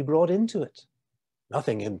will be brought into it.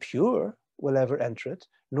 Nothing impure will ever enter it,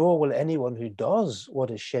 nor will anyone who does what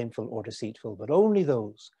is shameful or deceitful, but only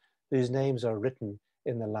those whose names are written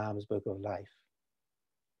in the Lamb's book of life.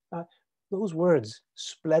 Now, those words,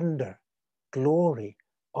 splendor, glory,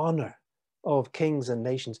 honor of kings and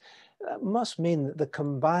nations, must mean that the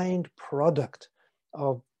combined product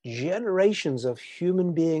of generations of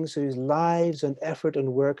human beings whose lives and effort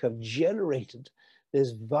and work have generated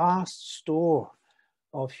this vast store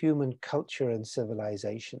of human culture and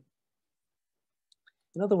civilization.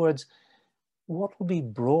 In other words, what will be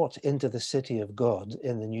brought into the city of God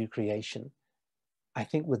in the new creation, I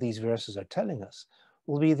think what these verses are telling us,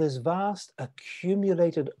 will be this vast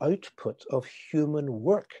accumulated output of human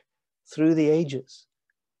work through the ages,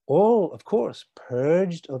 all, of course,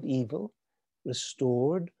 purged of evil,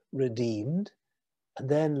 restored, redeemed, and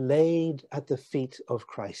then laid at the feet of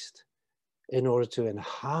Christ in order to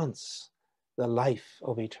enhance the life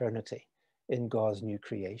of eternity in God's new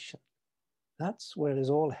creation. That's where it is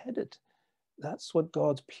all headed. That's what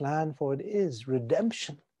God's plan for it is,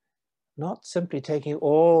 redemption. Not simply taking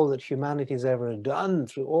all that humanity has ever done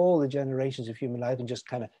through all the generations of human life and just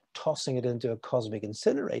kind of tossing it into a cosmic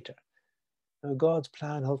incinerator. No, God's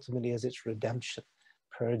plan ultimately is its redemption,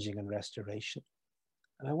 purging and restoration.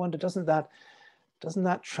 And I wonder, doesn't that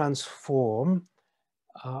transform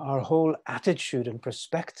our whole attitude and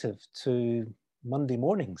perspective to Monday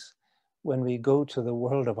mornings when we go to the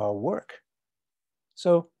world of our work.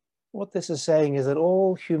 So what this is saying is that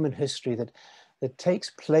all human history that takes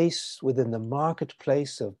place within the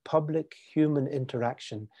marketplace of public human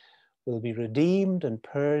interaction will be redeemed and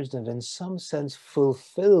purged and in some sense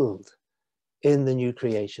fulfilled in the new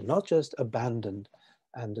creation, not just abandoned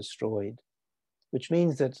and destroyed, which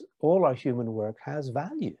means that all our human work has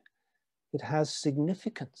value. It has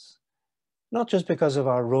significance, not just because of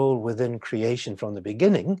our role within creation from the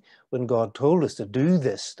beginning, when God told us to do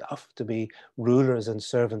this stuff, to be rulers and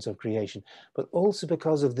servants of creation, but also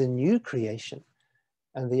because of the new creation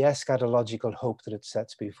and the eschatological hope that it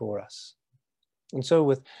sets before us. And so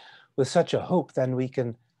with such a hope, then we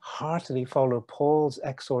can heartily follow Paul's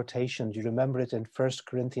exhortation. Do you remember it in 1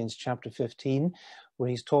 Corinthians chapter 15, where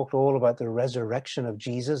he's talked all about the resurrection of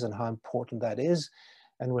Jesus and how important that is,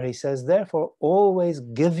 and where he says, therefore, always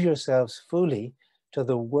give yourselves fully to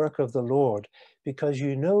the work of the Lord, because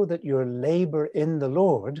you know that your labor in the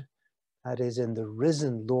Lord, that is in the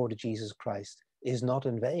risen Lord Jesus Christ, is not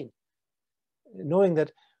in vain. Knowing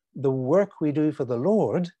that the work we do for the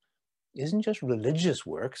Lord isn't just religious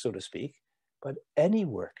work, so to speak, but any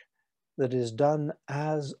work that is done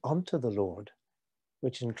as unto the Lord,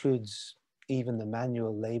 which includes even the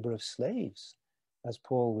manual labor of slaves, as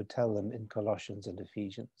Paul would tell them in Colossians and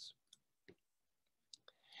Ephesians.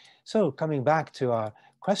 So coming back to our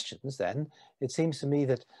questions then, it seems to me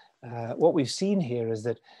that what we've seen here is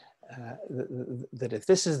that if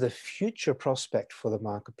this is the future prospect for the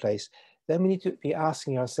marketplace, then we need to be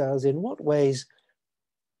asking ourselves, in what ways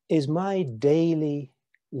is my daily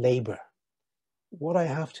labor, what I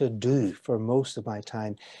have to do for most of my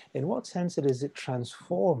time, in what sense is it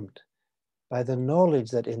transformed by the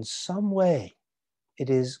knowledge that in some way it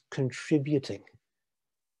is contributing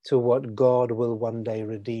to what God will one day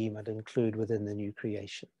redeem and include within the new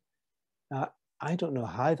creation? Now, I don't know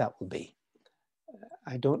how that will be.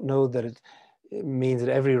 I don't know that it means that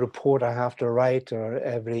every report I have to write, or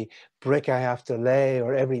every brick I have to lay,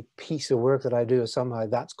 or every piece of work that I do, somehow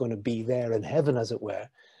that's going to be there in heaven, as it were.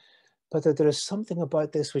 But that there is something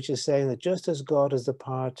about this which is saying that just as God has the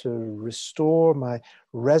power to restore my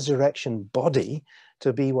resurrection body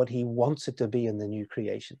to be what he wants it to be in the new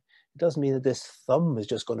creation, it doesn't mean that this thumb is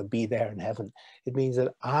just going to be there in heaven. It means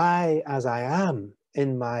that I, as I am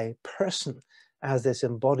in my person, as this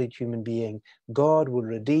embodied human being, God will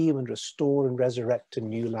redeem and restore and resurrect to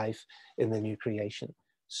new life in the new creation.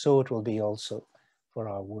 So it will be also for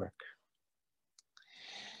our work.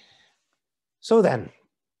 So then,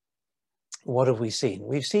 what have we seen?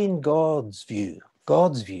 We've seen God's view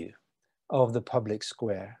of the public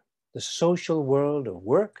square, the social world of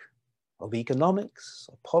work, of economics,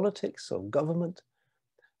 of politics, of government.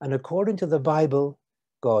 And according to the Bible,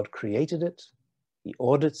 God created it, he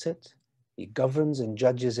audits it, he governs and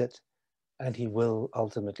judges it, and he will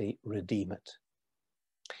ultimately redeem it.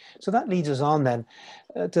 So that leads us on then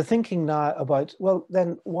to thinking now about, well,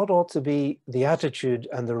 then what ought to be the attitude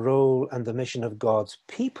and the role and the mission of God's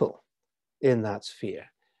people in that sphere?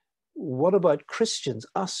 What about Christians,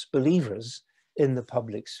 us believers in the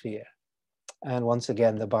public sphere? And once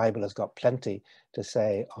again, the Bible has got plenty to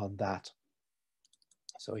say on that.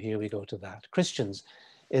 So here we go to that. Christians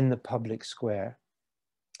in the public square.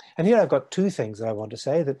 And here I've got two things that I want to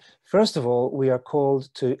say. That first of all, we are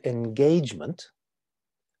called to engagement,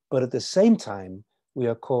 but at the same time, we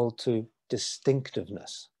are called to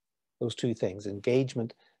distinctiveness. Those two things,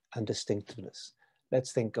 engagement and distinctiveness.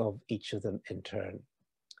 Let's think of each of them in turn.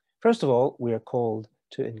 First of all, we are called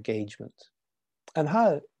to engagement. And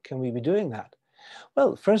how can we be doing that?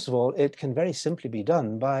 Well, first of all, it can very simply be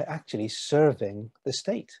done by actually serving the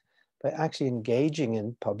state, by actually engaging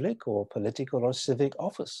in public or political or civic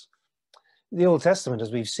office. The Old Testament,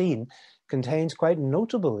 as we've seen, contains quite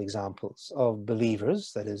notable examples of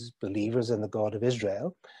believers, that is, believers in the God of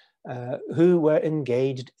Israel, who were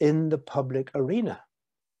engaged in the public arena,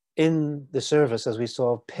 in the service, as we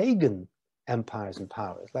saw, of pagan empires and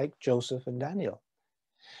powers, like Joseph and Daniel.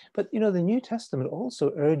 But, you know, the New Testament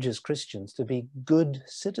also urges Christians to be good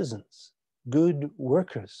citizens, good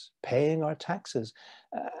workers, paying our taxes,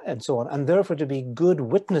 and so on, and therefore to be good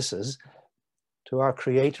witnesses to our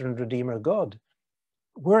Creator and Redeemer God.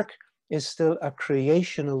 Work is still a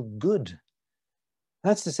creational good.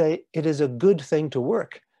 That's to say, it is a good thing to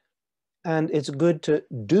work, and it's good to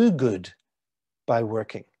do good by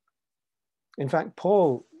working. In fact,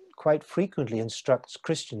 Paul quite frequently instructs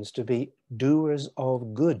Christians to be doers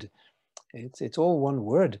of good. It's all one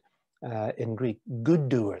word in Greek, good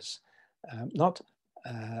doers, not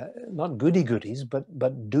goody-goodies,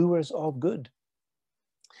 but doers of good.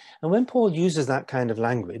 And when Paul uses that kind of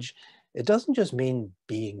language, it doesn't just mean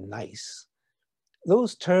being nice.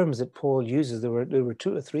 Those terms that Paul uses, there were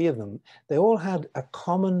 2 or 3 of them, they all had a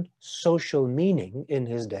common social meaning in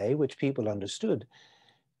his day, which people understood.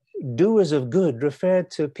 Doers of good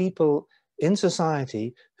referred to people in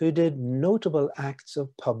society who did notable acts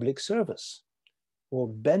of public service, or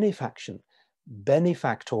benefaction,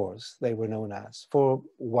 benefactors they were known as, for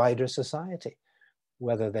wider society,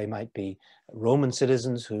 whether they might be Roman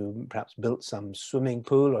citizens who perhaps built some swimming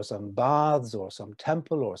pool or some baths or some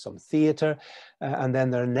temple or some theater, and then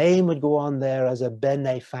their name would go on there as a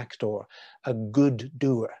benefactor, a good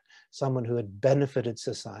doer, someone who had benefited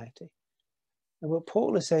society. And what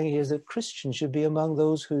Paul is saying here is that Christians should be among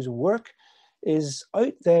those whose work is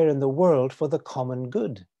out there in the world for the common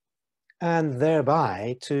good, and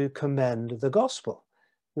thereby to commend the gospel,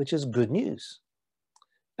 which is good news.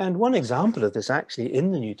 And one example of this actually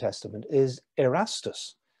in the New Testament is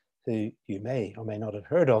Erastus, who you may or may not have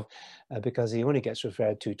heard of because he only gets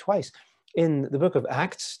referred to twice. In the book of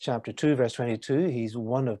Acts, chapter 2, verse 22, he's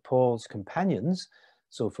one of Paul's companions.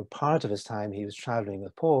 So for part of his time, he was traveling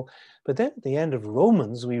with Paul. But then at the end of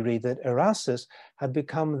Romans, we read that Erastus had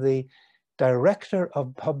become the director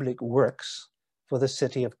of public works for the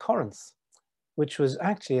city of Corinth, which was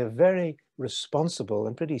actually a very responsible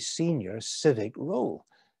and pretty senior civic role.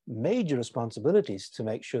 Major responsibilities to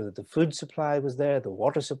make sure that the food supply was there, the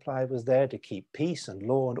water supply was there, to keep peace and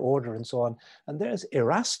law and order and so on. And there's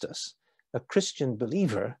Erastus, a Christian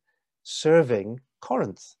believer, serving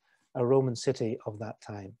Corinth, a Roman city of that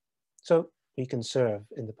time. So we can serve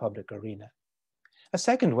in the public arena. A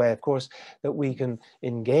second way, of course, that we can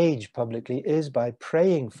engage publicly is by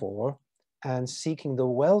praying for and seeking the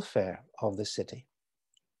welfare of the city.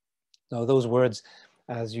 Now, those words,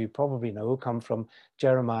 as you probably know, come from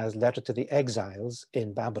Jeremiah's letter to the exiles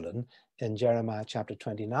in Babylon in Jeremiah chapter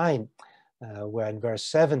 29, where in verse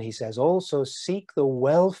 7 he says, "Also seek the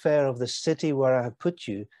welfare of the city where I have put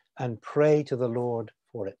you and pray to the Lord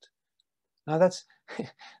for it." Now that's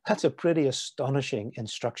a pretty astonishing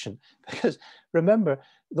instruction, because remember,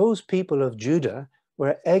 those people of Judah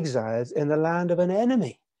were exiles in the land of an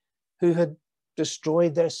enemy who had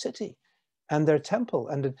destroyed their city and their temple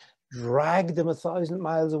and had dragged them 1,000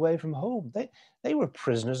 miles away from home. They were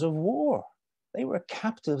prisoners of war. They were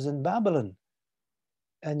captives in Babylon.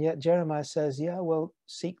 And yet Jeremiah says, yeah, well,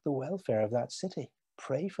 seek the welfare of that city.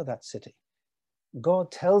 Pray for that city.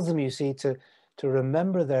 God tells them, you see, to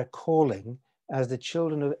remember their calling as the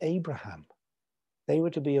children of Abraham. They were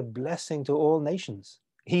to be a blessing to all nations,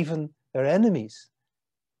 even their enemies,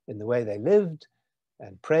 in the way they lived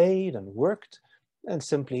and prayed and worked and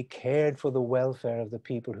simply cared for the welfare of the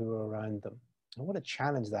people who were around them. And what a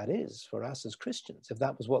challenge that is for us as Christians, if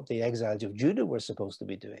that was what the exiles of Judah were supposed to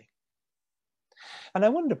be doing. And I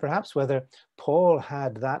wonder perhaps whether Paul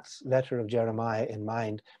had that letter of Jeremiah in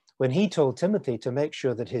mind when he told Timothy to make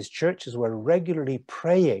sure that his churches were regularly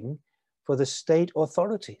praying for the state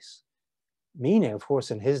authorities, meaning, of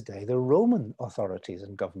course, in his day, the Roman authorities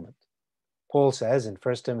and government. Paul says in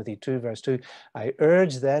 1 Timothy 2, verse 2, "I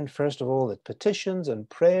urge then, first of all, that petitions and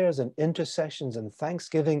prayers and intercessions and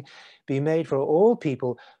thanksgiving be made for all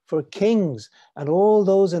people, for kings and all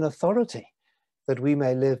those in authority, that we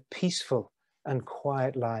may live peaceful and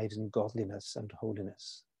quiet lives in godliness and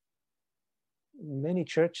holiness." Many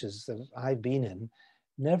churches that I've been in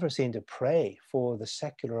never seem to pray for the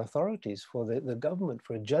secular authorities, for the government,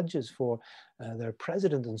 for judges, for their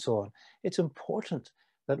president and so on. It's important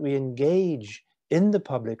that we engage in the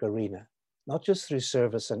public arena, not just through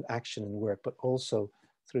service and action and work, but also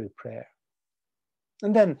through prayer.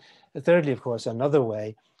 And then thirdly, of course, another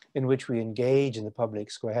way in which we engage in the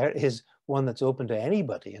public square is one that's open to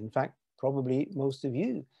anybody. In fact, probably most of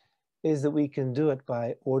you, is that we can do it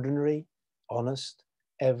by ordinary, honest,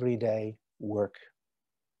 everyday work.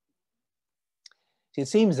 See, it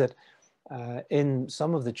seems that in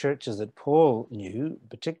some of the churches that Paul knew,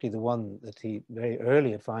 particularly the one that he very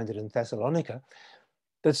early had founded in Thessalonica,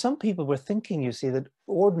 that some people were thinking, you see, that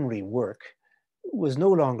ordinary work was no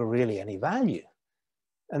longer really any value.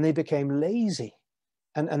 And they became lazy.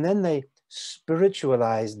 And then they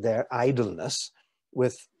spiritualized their idleness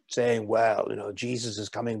with saying, well, you know, Jesus is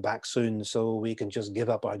coming back soon, so we can just give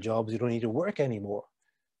up our jobs. We don't need to work anymore.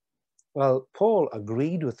 Well, Paul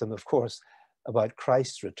agreed with them, of course, about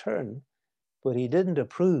Christ's return, but he didn't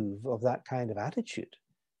approve of that kind of attitude,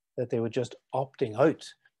 that they were just opting out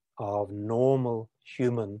of normal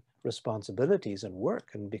human responsibilities and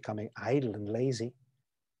work and becoming idle and lazy.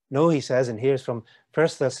 No, he says, and here's from 1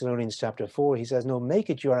 Thessalonians chapter 4, he says, no, make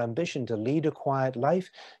it your ambition to lead a quiet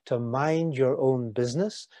life, to mind your own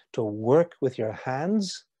business, to work with your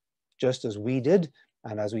hands, just as we did,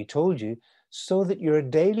 and as we told you, so that your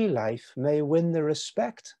daily life may win the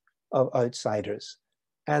respect of outsiders,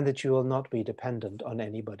 and that you will not be dependent on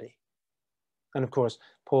anybody. And of course,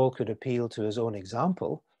 Paul could appeal to his own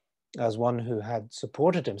example as one who had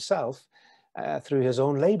supported himself through his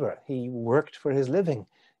own labor. He worked for his living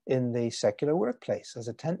in the secular workplace as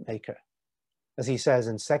a tent maker. As he says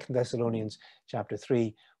in 2 Thessalonians chapter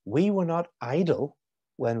 3, we were not idle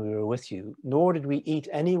when we were with you, nor did we eat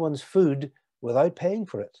anyone's food without paying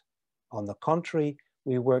for it. On the contrary,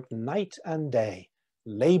 we worked night and day,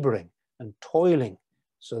 laboring and toiling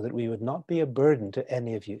so that we would not be a burden to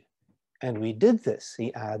any of you. And we did this,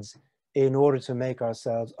 he adds, in order to make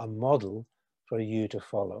ourselves a model for you to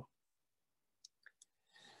follow.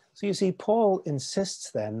 So you see, Paul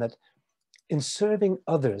insists then that in serving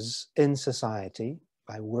others in society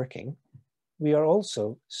by working, we are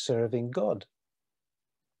also serving God.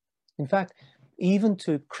 In fact, even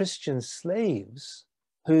to Christian slaves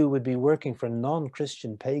who would be working for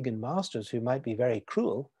non-Christian pagan masters who might be very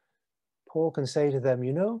cruel, Paul can say to them,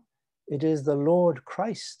 you know, it is the Lord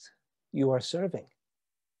Christ you are serving.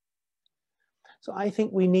 So I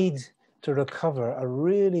think we need to recover a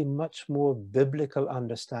really much more biblical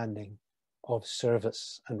understanding of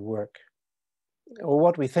service and work, or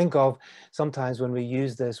what we think of sometimes when we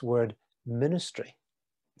use this word ministry.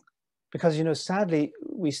 Because, you know, sadly,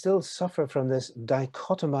 we still suffer from this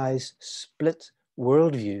dichotomized, split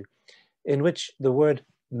worldview in which the word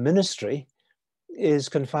ministry is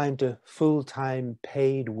confined to full-time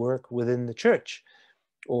paid work within the church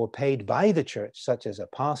or paid by the church, such as a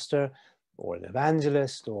pastor or an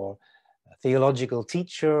evangelist or a theological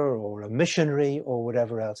teacher or a missionary or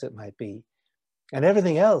whatever else it might be. And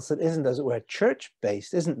everything else that isn't, as it were,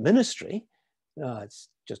 church-based isn't ministry. No, it's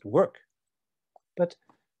just work. But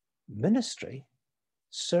ministry,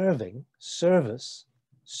 serving, service,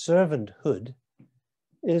 servanthood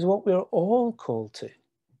is what we're all called to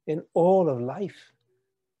in all of life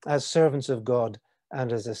as servants of God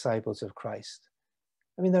and as disciples of Christ.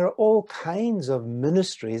 I mean, there are all kinds of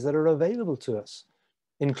ministries that are available to us,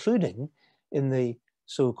 including in the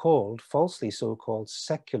so-called, falsely so-called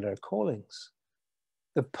secular callings.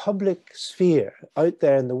 The public sphere out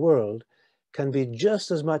there in the world can be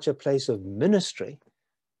just as much a place of ministry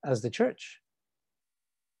as the church.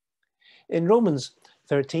 In Romans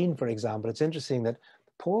 13, for example, it's interesting that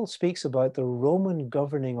Paul speaks about the Roman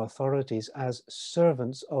governing authorities as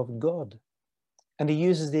servants of God. And he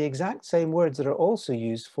uses the exact same words that are also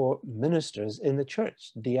used for ministers in the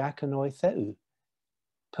church, diakonoi theou.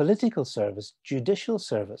 Political service, judicial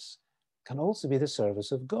service, can also be the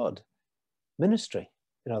service of God. Ministry,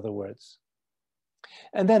 in other words.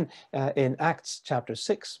 And then in Acts chapter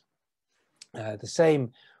 6, the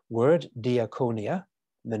same word, diakonia,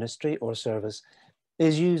 ministry or service,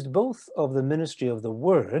 is used both of the ministry of the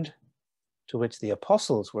word, to which the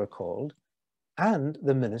apostles were called, and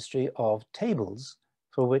the ministry of tables,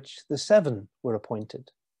 for which the 7 were appointed.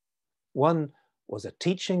 One was a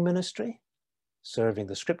teaching ministry, serving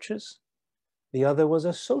the scriptures. The other was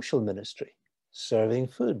a social ministry, serving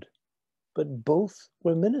food. But both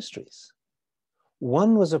were ministries.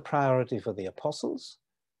 One was a priority for the apostles.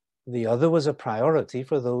 The other was a priority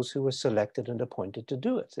for those who were selected and appointed to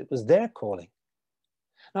do it. It was their calling.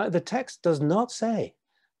 Now, the text does not say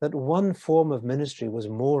that one form of ministry was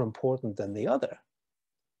more important than the other,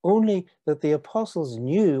 only that the apostles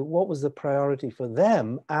knew what was the priority for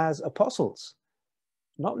them as apostles,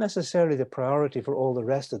 not necessarily the priority for all the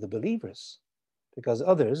rest of the believers, because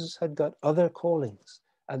others had got other callings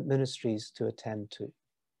and ministries to attend to.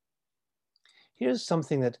 Here's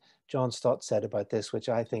something that John Stott said about this, which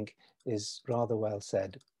I think is rather well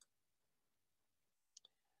said.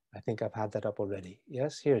 I think I've had that up already.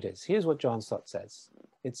 Yes, here it is. Here's what John Stott says.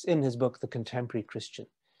 It's in his book, The Contemporary Christian.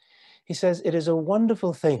 He says, it is a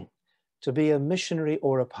wonderful thing to be a missionary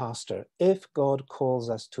or a pastor if God calls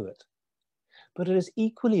us to it. But it is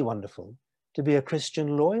equally wonderful to be a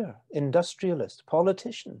Christian lawyer, industrialist,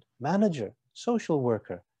 politician, manager, social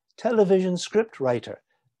worker, television script writer,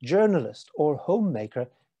 journalist, or homemaker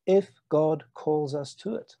if God calls us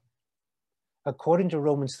to it. According to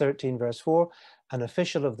Romans 13, verse 4, an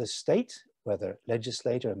official of the state, whether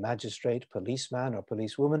legislator, magistrate, policeman, or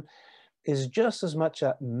policewoman, is just as much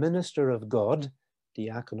a minister of God,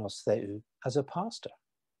 diakonos theou, as a pastor.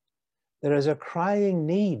 There is a crying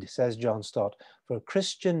need, says John Stott, for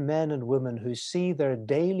Christian men and women who see their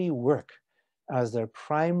daily work as their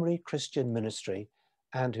primary Christian ministry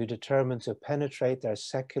and who determine to penetrate their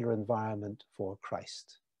secular environment for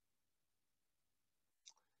Christ.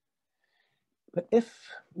 But if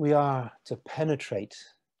we are to penetrate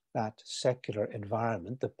that secular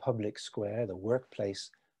environment, the public square, the workplace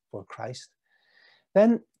for Christ,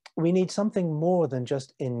 then we need something more than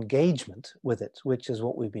just engagement with it, which is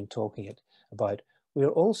what we've been talking about. We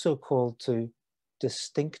are also called to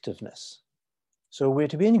distinctiveness. So we're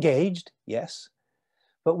to be engaged, yes,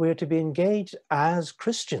 but we're to be engaged as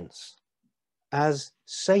Christians, as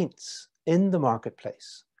saints in the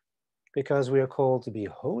marketplace, because we are called to be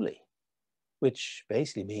holy, which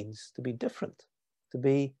basically means to be different, to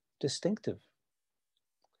be distinctive.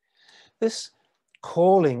 This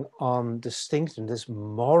calling on distinctiveness, this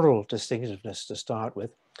moral distinctiveness to start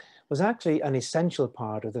with, was actually an essential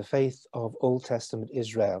part of the faith of Old Testament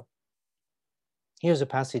Israel. Here's a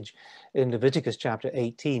passage in Leviticus chapter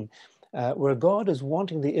 18, where God is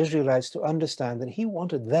wanting the Israelites to understand that he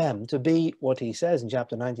wanted them to be what he says in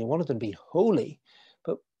chapter 19, wanted them to be holy.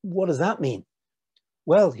 But what does that mean?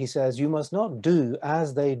 Well, he says, you must not do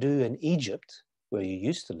as they do in Egypt, where you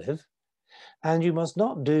used to live, and you must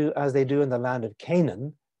not do as they do in the land of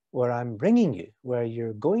Canaan, where I'm bringing you, where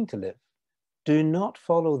you're going to live. Do not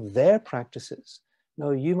follow their practices.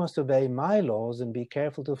 No, you must obey my laws and be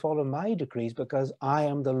careful to follow my decrees, because I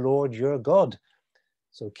am the Lord your God.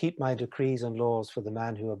 So keep my decrees and laws, for the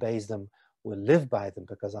man who obeys them will live by them,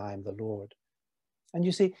 because I am the Lord. And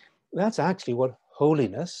you see, that's actually what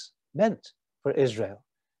holiness meant for Israel.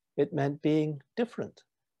 It meant being different,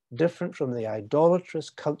 different from the idolatrous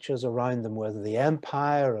cultures around them, whether the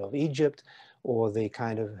empire of Egypt or the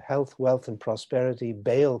kind of health, wealth, and prosperity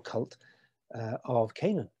Baal cult of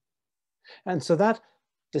Canaan. And so that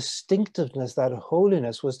distinctiveness, that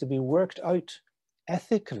holiness, was to be worked out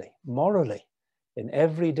ethically, morally, in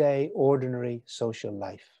everyday, ordinary social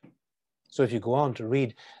life. So if you go on to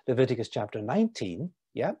read Leviticus chapter 19,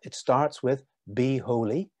 it starts with, be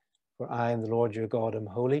holy, for I am the Lord your God, am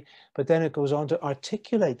holy. But then it goes on to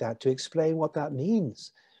articulate that, to explain what that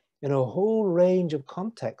means in a whole range of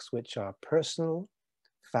contexts, which are personal,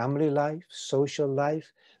 family life, social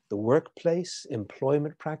life, the workplace,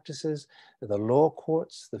 employment practices, the law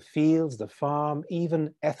courts, the fields, the farm,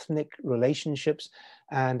 even ethnic relationships,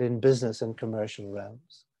 and in business and commercial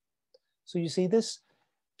realms. So you see, this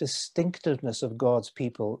distinctiveness of God's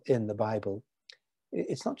people in the Bible,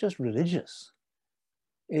 it's not just religious.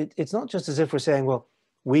 It's not just as if we're saying, well,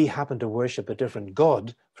 we happen to worship a different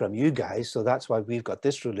God from you guys, so that's why we've got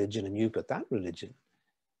this religion and you've got that religion.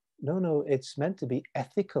 No, it's meant to be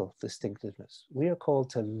ethical distinctiveness. We are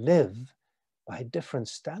called to live by different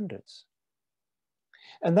standards.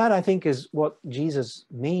 And that, I think, is what Jesus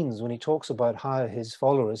means when he talks about how his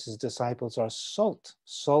followers, his disciples, are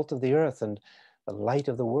salt of the earth and the light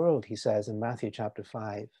of the world, he says in Matthew chapter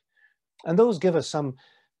 5. And those give us some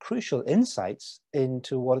crucial insights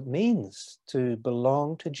into what it means to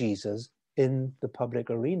belong to Jesus in the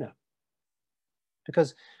public arena.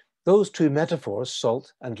 Because those two metaphors,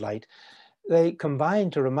 salt and light, they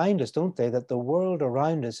combine to remind us, don't they, that the world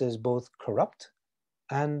around us is both corrupt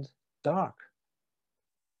and dark.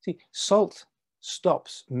 See, salt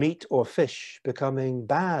stops meat or fish becoming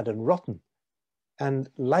bad and rotten, and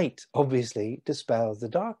light obviously dispels the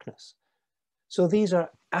darkness. So these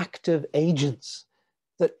are active agents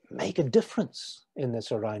that make a difference in the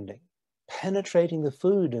surrounding, penetrating the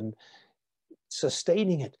food and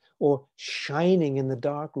sustaining it, or shining in the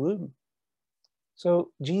dark room.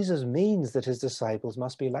 So Jesus means that his disciples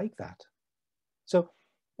must be like that. So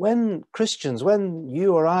when Christians, when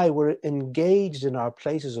you or I were engaged in our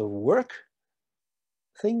places of work,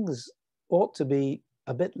 things ought to be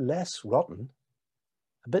a bit less rotten,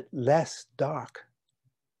 a bit less dark.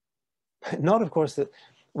 Not, of course, that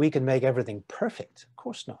we can make everything perfect. Of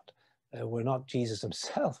course not. We're not Jesus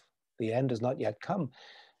himself. The end has not yet come.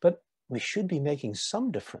 But we should be making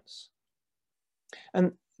some difference.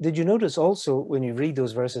 And did you notice also, when you read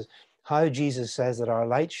those verses, how Jesus says that our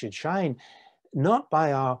light should shine, not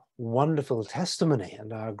by our wonderful testimony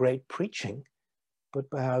and our great preaching, but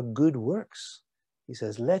by our good works. He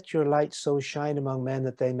says, let your light so shine among men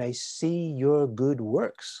that they may see your good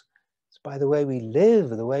works. It's by the way we live,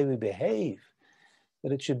 the way we behave,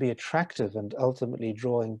 that it should be attractive and ultimately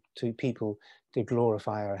drawing to people to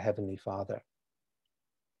glorify our Heavenly Father.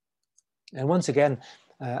 And once again,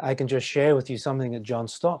 I can just share with you something that John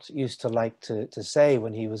Stott used to like to say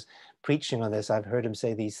when he was preaching on this. I've heard him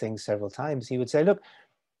say these things several times. He would say, look,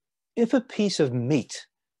 if a piece of meat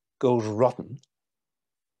goes rotten,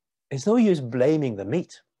 it's no use blaming the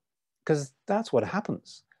meat, because that's what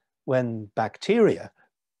happens when bacteria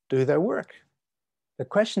do their work. The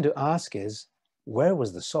question to ask is, where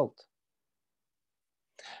was the salt?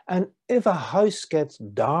 And if a house gets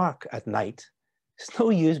dark at night, it's no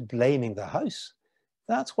use blaming the house.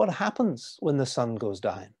 That's what happens when the sun goes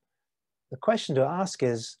down. The question to ask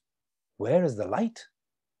is, where is the light?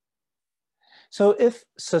 So if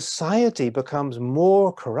society becomes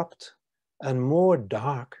more corrupt and more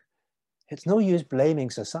dark, it's no use blaming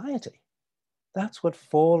society. That's what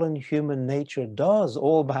fallen human nature does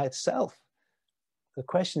all by itself. The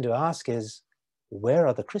question to ask is, where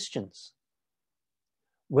are the Christians?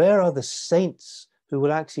 Where are the saints who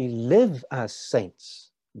will actually live as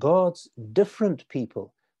saints? God's different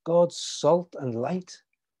people, God's salt and light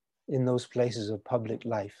in those places of public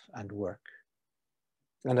life and work.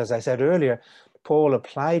 And as I said earlier, Paul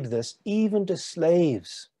applied this even to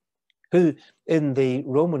slaves, who in the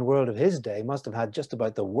Roman world of his day must have had just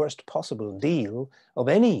about the worst possible deal of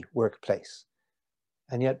any workplace.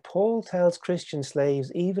 And yet Paul tells Christian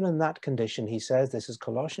slaves, even in that condition, he says, this is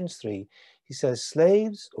Colossians 3, he says,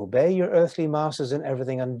 slaves, obey your earthly masters in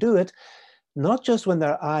everything, and do it not just when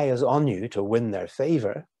their eye is on you to win their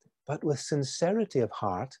favor, but with sincerity of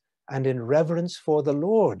heart and in reverence for the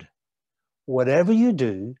Lord. Whatever you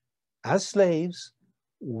do, as slaves,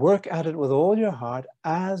 work at it with all your heart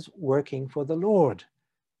as working for the Lord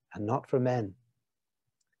and not for men.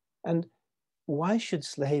 And why should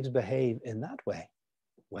slaves behave in that way?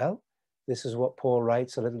 Well, this is what Paul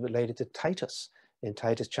writes a little bit later to Titus. In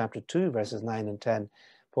Titus chapter 2, verses 9 and 10,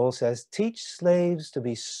 Paul says, teach slaves to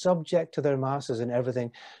be subject to their masters in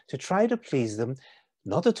everything, to try to please them,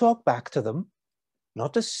 not to talk back to them,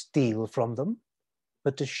 not to steal from them,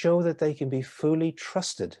 but to show that they can be fully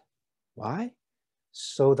trusted. Why?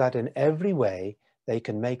 So that in every way they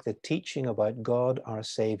can make the teaching about God our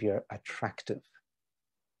Savior attractive.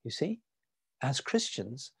 You see, as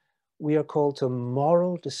Christians, we are called to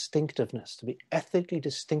moral distinctiveness, to be ethically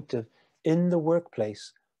distinctive in the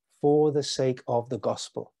workplace for the sake of the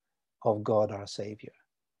gospel of God our Savior.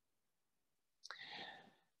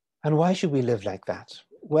 And why should we live like that?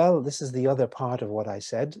 Well, this is the other part of what I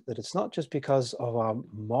said, that it's not just because of our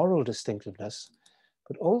moral distinctiveness,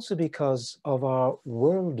 but also because of our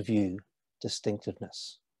worldview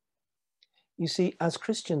distinctiveness. You see, as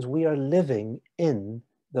Christians, we are living in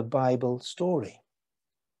the Bible story.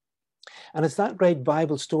 And it's that great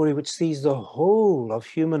Bible story which sees the whole of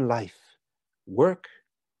human life, work,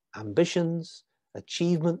 ambitions,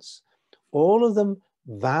 achievements, all of them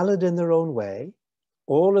valid in their own way,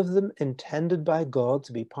 all of them intended by God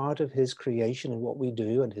to be part of his creation and what we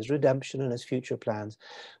do and his redemption and his future plans.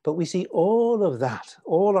 But we see all of that,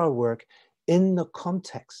 all our work, in the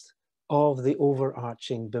context of the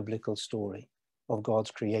overarching biblical story of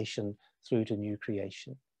God's creation through to new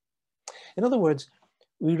creation. In other words,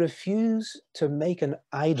 we refuse to make an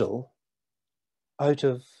idol out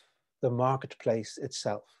of the marketplace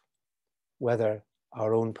itself, whether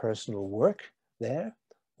our own personal work there,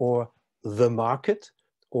 or the market,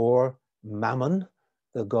 or mammon,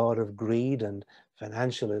 the god of greed and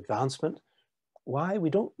financial advancement. Why?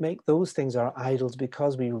 We don't make those things our idols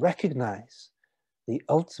because we recognize the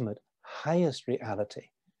ultimate, highest reality,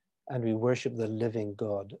 and we worship the living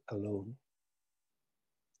God alone.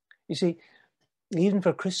 You see, even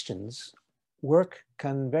for Christians, work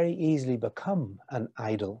can very easily become an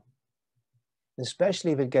idol,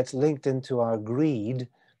 especially if it gets linked into our greed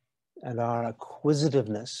and our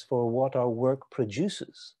acquisitiveness for what our work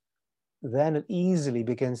produces. Then it easily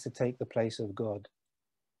begins to take the place of God.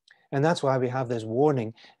 And that's why we have this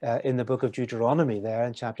warning in the book of Deuteronomy there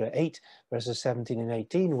in chapter 8, verses 17 and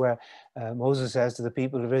 18, where Moses says to the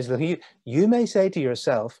people of Israel, you may say to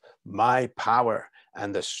yourself, my power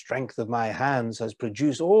and the strength of my hands has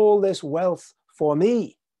produced all this wealth for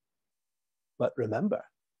me. But remember,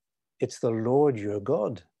 it's the Lord your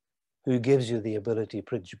God who gives you the ability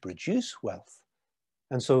to produce wealth,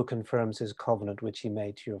 and so confirms his covenant which he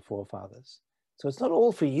made to your forefathers. So it's not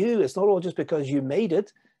all for you. It's not all just because you made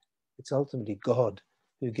it. It's ultimately God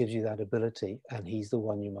who gives you that ability, and he's the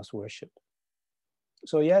one you must worship.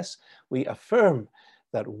 So yes, we affirm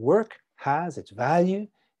that work has its value,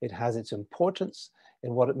 it has its importance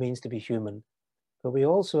in what it means to be human, but we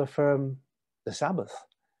also affirm the Sabbath,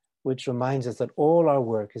 which reminds us that all our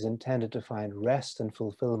work is intended to find rest and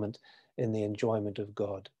fulfillment in the enjoyment of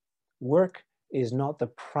God. Work is not the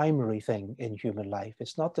primary thing in human life.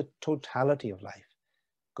 It's not the totality of life.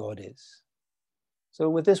 God is. So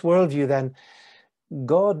with this worldview then,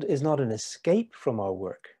 God is not an escape from our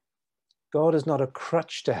work. God is not a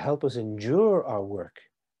crutch to help us endure our work.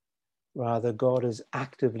 Rather, God is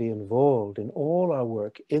actively involved in all our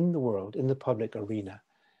work in the world, in the public arena,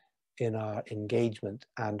 in our engagement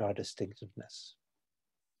and our distinctiveness.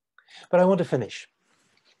 But I want to finish.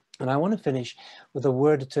 And I want to finish with a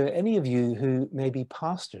word to any of you who may be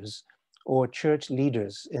pastors or church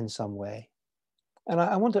leaders in some way. And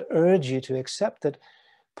I want to urge you to accept that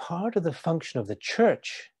part of the function of the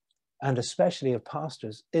church, and especially of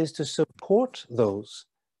pastors, is to support those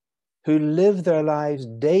who live their lives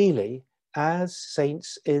daily as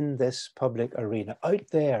saints in this public arena, out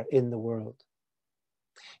there in the world.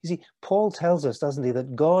 You see, Paul tells us, doesn't he,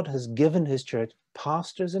 that God has given his church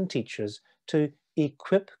pastors and teachers to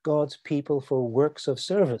equip God's people for works of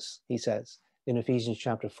service, he says in Ephesians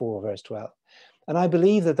chapter 4, verse 12. And I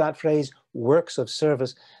believe that that phrase, works of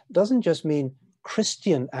service, doesn't just mean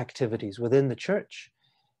Christian activities within the church,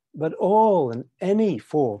 but all and any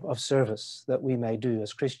form of service that we may do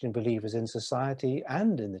as Christian believers in society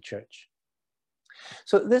and in the church.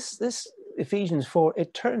 So this Ephesians 4,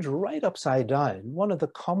 it turns right upside down one of the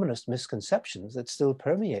commonest misconceptions that still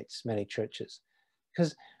permeates many churches.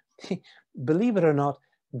 Because believe it or not,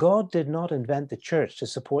 God did not invent the church to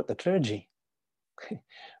support the clergy.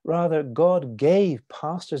 Rather, God gave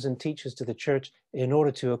pastors and teachers to the church in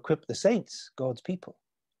order to equip the saints, God's people.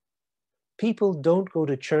 People don't go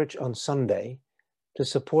to church on Sunday to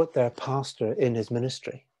support their pastor in his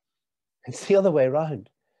ministry. It's the other way around.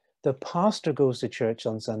 The pastor goes to church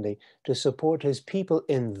on Sunday to support his people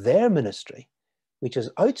in their ministry, which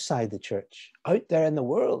is outside the church, out there in the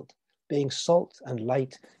world, being salt and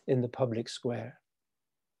light in the public square.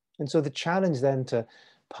 And so the challenge then to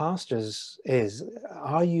pastors is,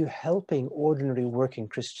 are you helping ordinary working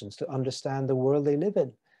Christians to understand the world they live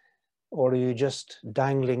in? Or are you just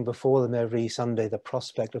dangling before them every Sunday the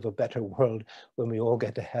prospect of a better world when we all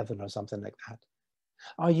get to heaven or something like that?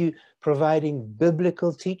 Are you providing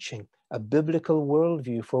biblical teaching, a biblical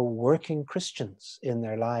worldview for working Christians in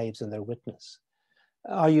their lives and their witness?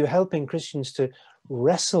 Are you helping Christians to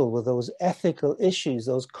wrestle with those ethical issues,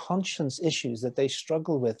 those conscience issues that they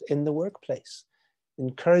struggle with in the workplace,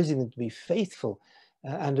 encouraging them to be faithful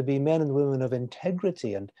and to be men and women of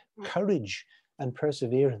integrity and courage and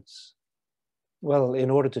perseverance? Well, in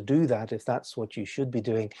order to do that, if that's what you should be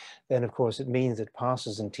doing, then of course it means that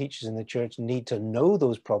pastors and teachers in the church need to know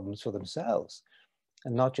those problems for themselves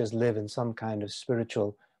and not just live in some kind of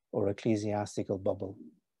spiritual or ecclesiastical bubble.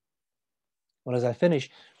 Well, as I finish,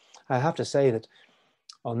 I have to say that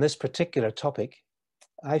on this particular topic,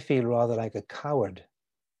 I feel rather like a coward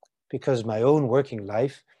because my own working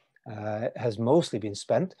life has mostly been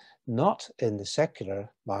spent not in the secular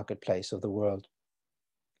marketplace of the world.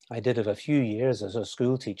 I did it a few years as a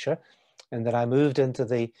school teacher, and then I moved into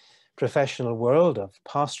the professional world of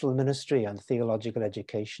pastoral ministry and theological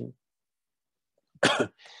education.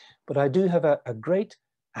 But I do have a great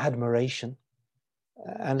admiration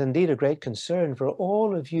and indeed a great concern for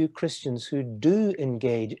all of you Christians who do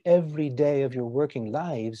engage every day of your working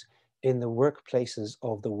lives in the workplaces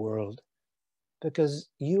of the world, because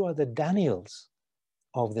you are the Daniels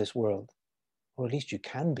of this world, or at least you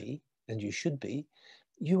can be, and you should be.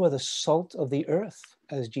 You are the salt of the earth,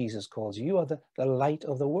 as Jesus calls you. You are the light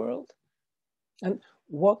of the world. And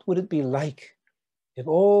what would it be like if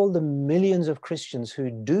all the millions of Christians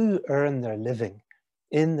who do earn their living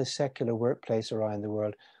in the secular workplace around the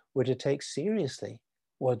world were to take seriously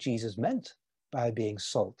what Jesus meant by being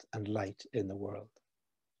salt and light in the world?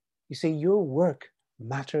 You see, your work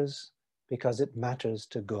matters because it matters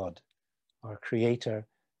to God, our Creator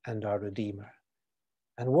and our Redeemer.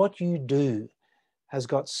 And what you do has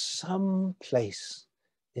got some place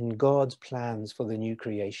in God's plans for the new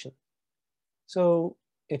creation. So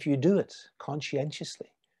if you do it conscientiously,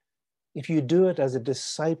 if you do it as a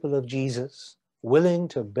disciple of Jesus, willing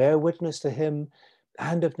to bear witness to him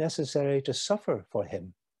and if necessary to suffer for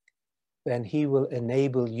him, then he will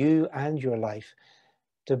enable you and your life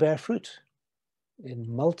to bear fruit in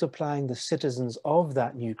multiplying the citizens of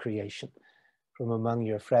that new creation from among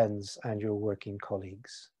your friends and your working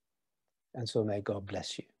colleagues. And so may God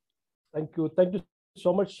bless you. Thank you. Thank you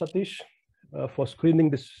so much, Satish, for screening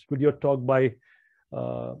this video talk by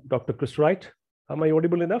Dr. Chris Wright. Am I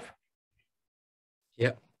audible enough?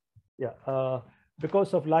 Yeah. Yeah.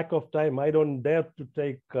 Because of lack of time, I don't dare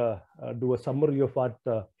to do a summary of what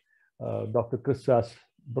Dr. Chris has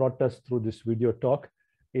brought us through this video talk.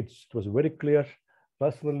 It was very clear.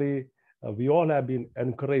 Personally, we all have been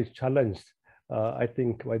encouraged, challenged, I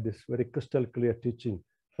think, by this very crystal clear teaching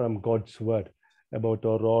from God's word about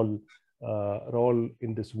our role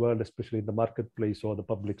in this world, especially in the marketplace or the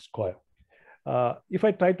public square. If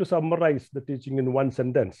I try to summarize the teaching in one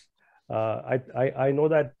sentence, I know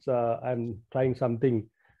that I'm trying something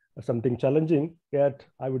challenging, yet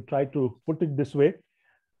I would try to put it this way.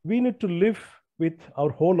 We need to live with our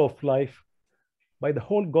whole of life by the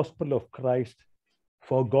whole gospel of Christ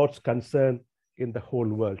for God's concern in the whole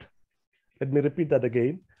world. Let me repeat that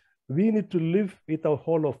again. We need to live with our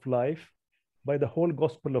whole of life by the whole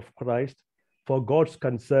gospel of Christ for God's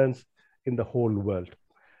concerns in the whole world.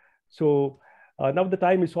 So now the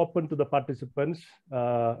time is open to the participants,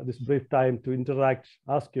 this brief time to interact,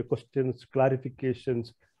 ask your questions,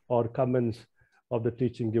 clarifications, or comments of the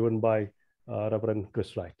teaching given by Reverend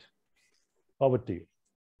Chris Wright. Over to you.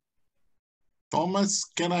 Thomas,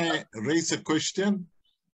 can I raise a question?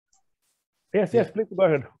 Yes, please go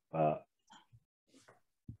ahead.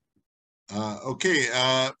 Okay,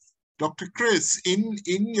 Dr. Chris, in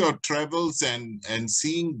your travels and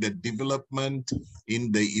seeing the development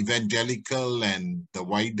in the evangelical and the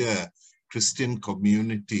wider Christian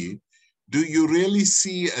community, do you really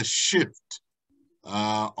see a shift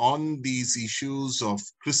on these issues of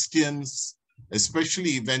Christians,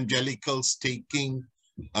 especially evangelicals, taking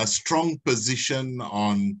a strong position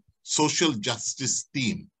on social justice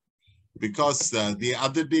theme? Because the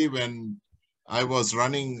other day when I was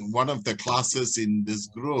running one of the classes in this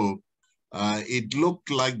group, it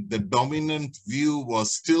looked like the dominant view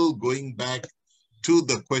was still going back to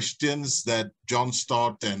the questions that John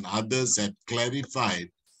Stott and others had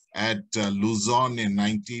clarified at Luzon in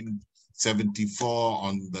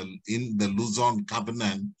 1974 in the Luzon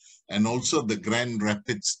Covenant, and also the Grand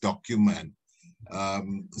Rapids document.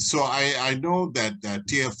 So I know that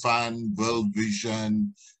TFAN, World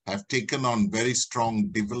Vision have taken on very strong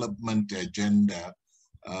development agenda,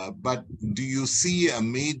 but do you see a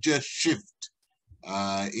major shift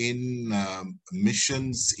in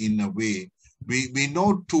missions in a way? We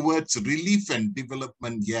know towards relief and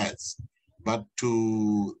development, yes, but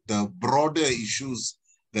to the broader issues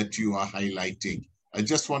that you are highlighting. I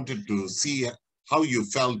just wanted to see how you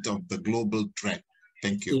felt of the global trend.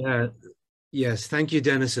 Thank you. Yeah. Yes, thank you,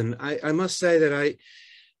 Dennison. I must say that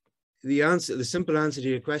the simple answer to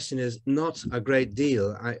your question is not a great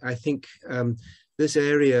deal. I think this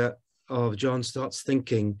area of John Stott's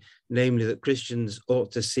thinking, namely that Christians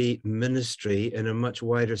ought to see ministry in a much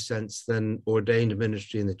wider sense than ordained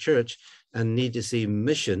ministry in the church, and need to see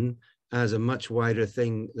mission as a much wider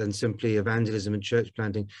thing than simply evangelism and church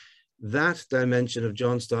planting. That dimension of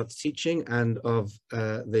John Stott's teaching and of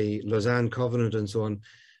the Lausanne Covenant and so on,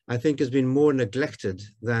 I think has been more neglected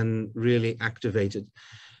than really activated.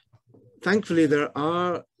 Thankfully,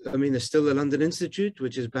 there's still the London Institute,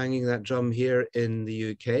 which is banging that drum here in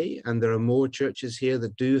the UK, and there are more churches here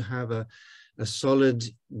that do have a solid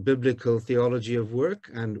biblical theology of work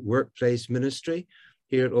and workplace ministry.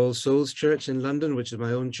 Here at All Souls Church in London, which is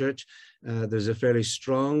my own church, there's a fairly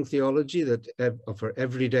strong theology that for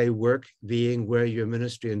everyday work being where your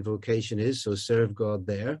ministry and vocation is, so serve God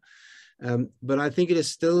there. But I think it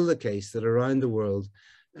is still the case that around the world,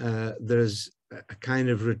 there's a kind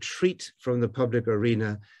of retreat from the public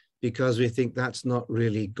arena because we think that's not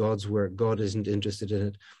really God's work. God isn't interested in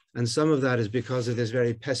it. And some of that is because of this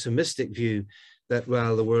very pessimistic view that,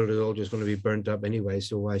 well, the world is all just going to be burnt up anyway,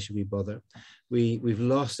 so why should we bother? We've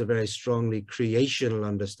lost a very strongly creational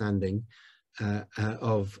understanding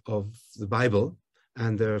of the Bible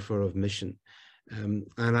and therefore of mission. And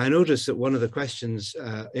I noticed that one of the questions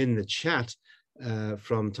in the chat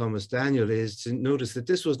from Thomas Daniel is to notice that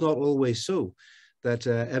this was not always so, that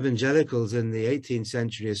evangelicals in the 18th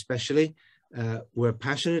century especially were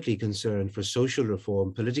passionately concerned for social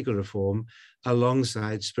reform, political reform,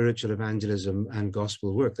 alongside spiritual evangelism and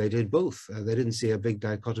gospel work. They did both. They didn't see a big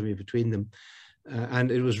dichotomy between them.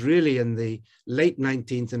 And it was really in the late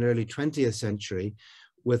 19th and early 20th century,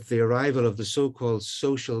 with the arrival of the so-called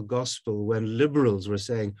social gospel, when liberals were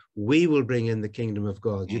saying, we will bring in the kingdom of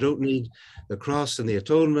God. You don't need the cross and the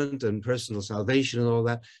atonement and personal salvation and all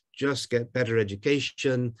that. Just get better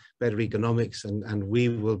education, better economics, and we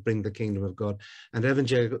will bring the kingdom of God. And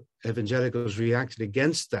evangelicals reacted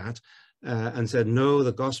against that and said, no,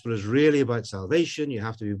 the gospel is really about salvation. You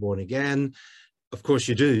have to be born again. Of course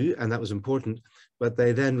you do, and that was important. But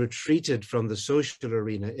they then retreated from the social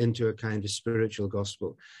arena into a kind of spiritual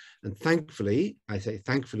gospel. And thankfully, I say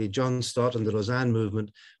thankfully, John Stott and the Lausanne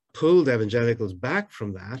movement pulled evangelicals back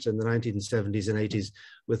from that in the 1970s and 80s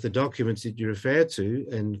with the documents that you refer to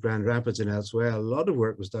in Grand Rapids and elsewhere. A lot of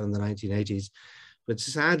work was done in the 1980s. But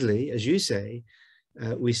sadly, as you say,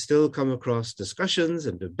 we still come across discussions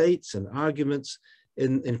and debates and arguments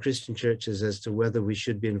in Christian churches as to whether we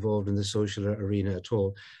should be involved in the social arena at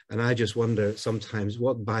all. And I just wonder sometimes,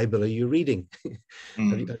 what Bible are you reading?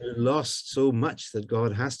 Have you lost so much that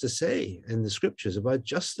God has to say in the scriptures about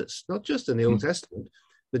justice, not just in the Old Testament,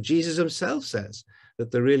 but Jesus himself says that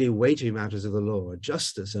the really weighty matters of the law are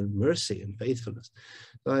justice and mercy and faithfulness.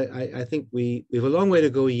 So I think we have a long way to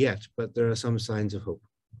go yet, but there are some signs of hope.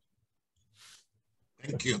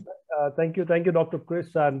 Thank you. Thank you, Dr.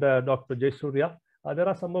 Chris and Dr. Jayasurya. There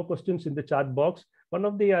are some more questions in the chat box. One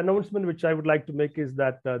of the announcements which I would like to make is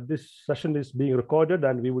that this session is being recorded,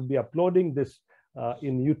 and we will be uploading this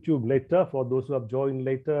in YouTube later for those who have joined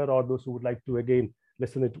later or those who would like to again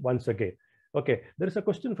listen it once again. Okay, there is a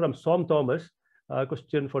question from Som Thomas, a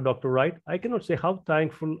question for Dr. Wright. I cannot say how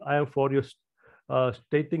thankful I am for your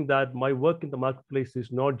stating that my work in the marketplace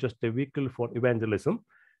is not just a vehicle for evangelism.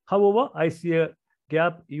 However, I see a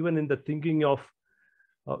gap even in the thinking of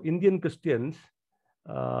Indian Christians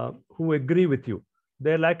who agree with you.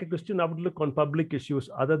 They lack a Christian outlook on public issues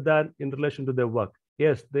other than in relation to their work.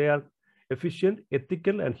 Yes, they are efficient,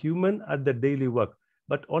 ethical, and human at their daily work,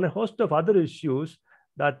 but on a host of other issues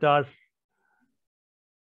that are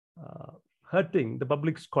hurting the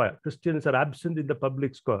public square, Christians are absent in the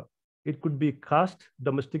public square. It could be caste,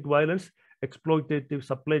 domestic violence, exploitative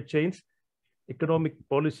supply chains, economic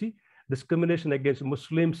policy, discrimination against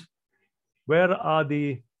Muslims. Where are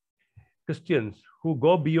the Christians who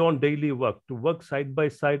go beyond daily work to work side by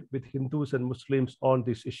side with Hindus and Muslims on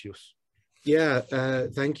these issues? Yeah,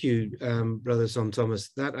 thank you, Brother Som Thomas.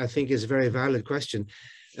 That, I think, is a very valid question,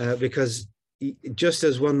 because just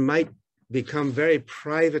as one might become very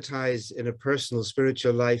privatized in a personal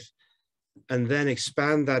spiritual life and then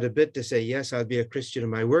expand that a bit to say, yes, I'll be a Christian in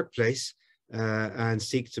my workplace and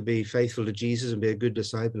seek to be faithful to Jesus and be a good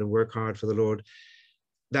disciple and work hard for the Lord,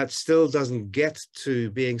 that still doesn't get to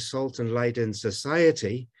being salt and light in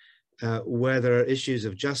society, where there are issues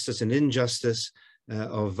of justice and injustice,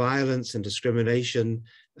 of violence and discrimination,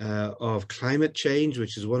 of climate change,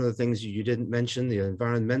 which is one of the things you didn't mention, the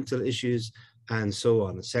environmental issues, and so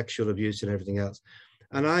on, sexual abuse and everything else.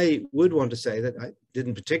 And I would want to say that, I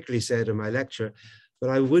didn't particularly say it in my lecture, but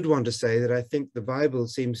I would want to say that I think the Bible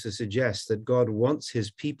seems to suggest that God wants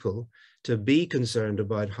his people to be concerned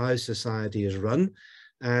about how society is run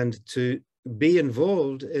and to be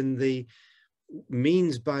involved in the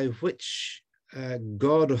means by which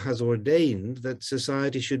God has ordained that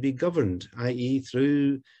society should be governed, i.e.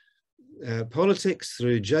 through politics,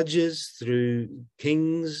 through judges, through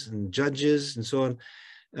kings and judges and so on.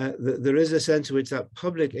 There is a sense in which that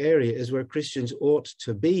public area is where Christians ought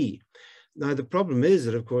to be. Now, the problem is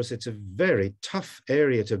that, of course, it's a very tough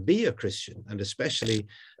area to be a Christian, and especially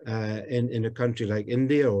in a country like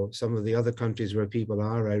India or some of the other countries where people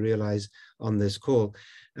are, I realize, on this call,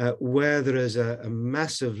 where there is a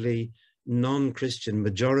massively non-Christian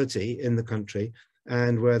majority in the country,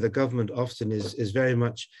 and where the government often is very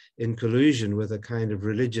much in collusion with a kind of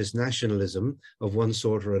religious nationalism of one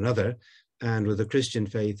sort or another, and where the Christian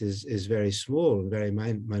faith is very small and very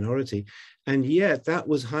minority. And yet that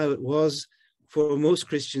was how it was for most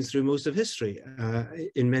Christians through most of history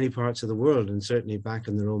in many parts of the world, and certainly back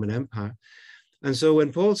in the Roman Empire. And so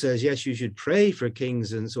when Paul says, yes, you should pray for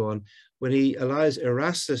kings and so on, when he allows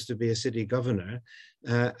Erastus to be a city governor,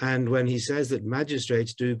 and when he says that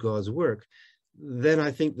magistrates do God's work, then I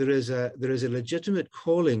think there is a legitimate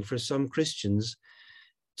calling for some Christians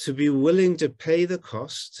to be willing to pay the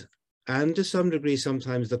cost, and to some degree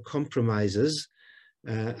sometimes the compromises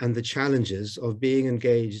and the challenges of being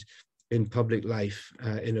engaged in public life,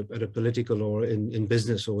 at a political or in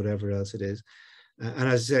business or whatever else it is. And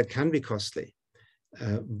as I said, can be costly.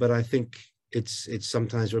 But I think it's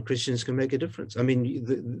sometimes where Christians can make a difference. I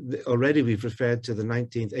mean, already we've referred to the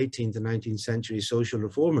 18th and 19th century social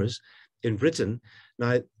reformers in Britain.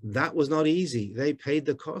 Now, that was not easy. They paid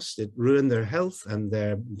the cost. It ruined their health and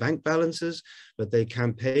their bank balances, but they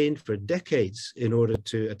campaigned for decades in order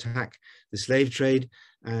to attack the slave trade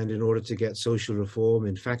and in order to get social reform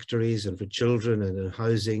in factories and for children and in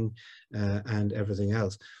housing and everything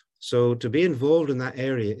else. So to be involved in that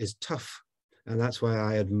area is tough. And that's why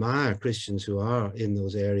I admire Christians who are in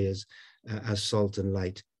those areas as salt and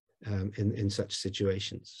light in such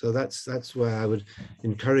situations. So that's why I would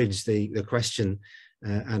encourage the question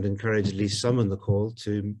and encourage at least some on the call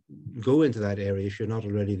to go into that area if you're not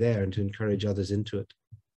already there, and to encourage others into it.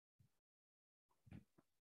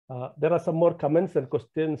 There are some more comments and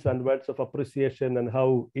questions and words of appreciation and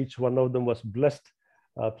how each one of them was blessed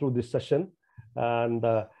through this session. And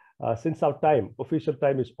since our official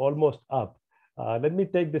time is almost up, let me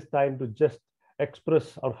take this time to just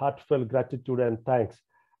express our heartfelt gratitude and thanks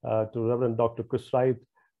to Reverend Dr. Chris Wright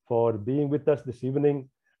for being with us this evening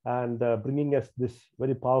and bringing us this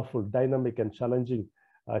very powerful, dynamic, and challenging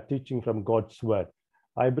teaching from God's Word.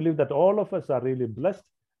 I believe that all of us are really blessed,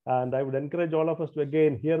 and I would encourage all of us to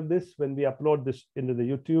again hear this when we upload this into the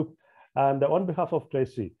YouTube And on behalf of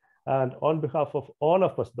TRACI and on behalf of all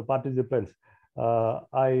of us, the participants,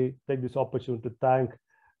 I take this opportunity to thank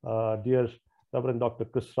dear Reverend Dr.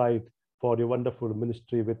 Chris Wright for your wonderful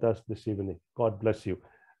ministry with us this evening. God bless you.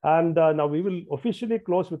 And now we will officially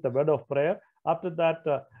close with a word of prayer. After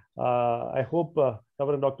that, I hope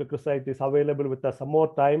Reverend Dr. Chris Wright is available with us some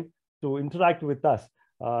more time to interact with us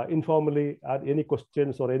informally at any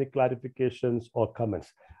questions or any clarifications or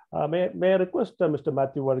comments. May I request Mr.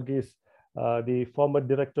 Matthew Varghese, the former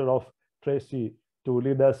director of TRACI, to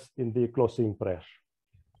lead us in the closing prayer.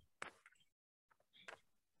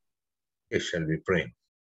 Okay, shall we pray?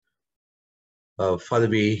 Father,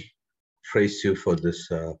 we praise you for this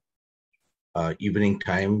evening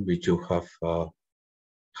time which you have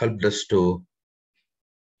helped us to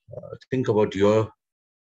think about your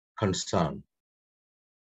concern.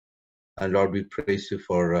 And Lord, we praise you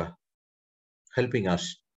for helping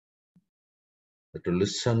us to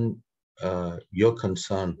listen your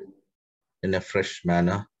concern in a fresh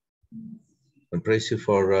manner. And praise you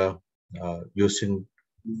for using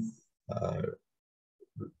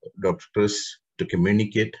Dr. Chris to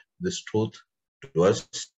communicate this truth to us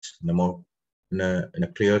in a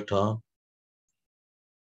clear term.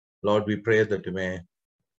 Lord, we pray that you may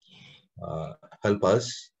help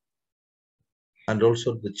us and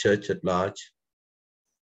also the church at large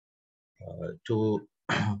to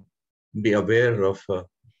be aware of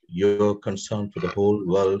your concern for the whole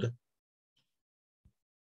world,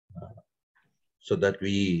 so that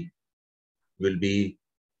we will be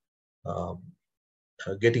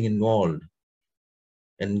getting involved,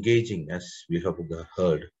 engaging, as we have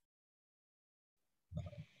heard,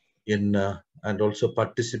 in and also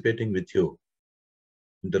participating with you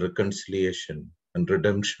in the reconciliation and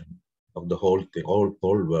redemption of the whole thing, whole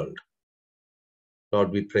world.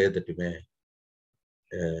 Lord, we pray that you may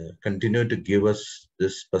continue to give us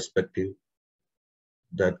this perspective,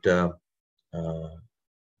 that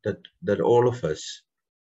that all of us,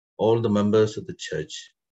 all the members of the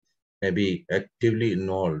church, may be actively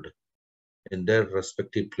involved in their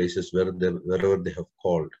respective places wherever they have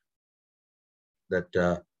called, that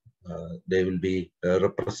they will be a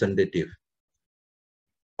representative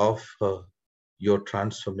of your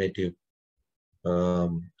transformative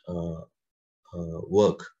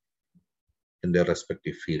work in their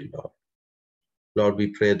respective field, Lord. Lord, we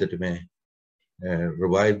pray that you may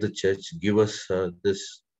revive the church, give us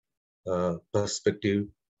this perspective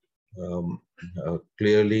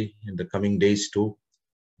clearly in the coming days too,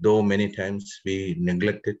 though many times we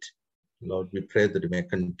neglect it. Lord, we pray that you may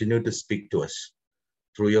continue to speak to us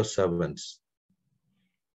through your servants,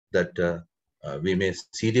 that we may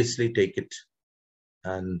seriously take it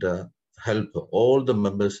and help all the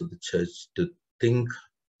members of the church to think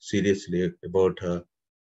seriously about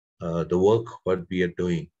the work what we are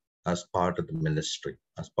doing as part of the ministry,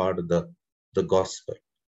 as part of the gospel,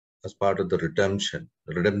 as part of the redemption,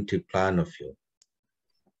 the redemptive plan of you.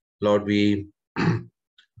 Lord, we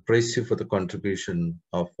praise you for the contribution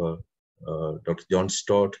of Dr. John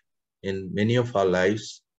Stott in many of our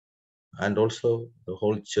lives, and also the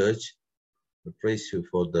whole church. We praise you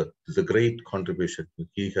for the great contribution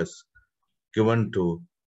he has given to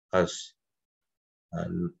us,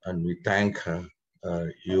 and we thank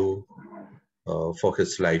you for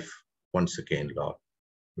his life once again, Lord.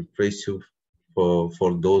 We praise you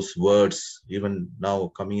for those words, even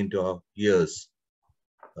now coming into our ears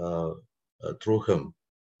through him.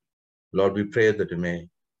 Lord, we pray that you may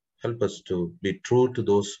help us to be true to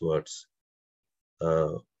those words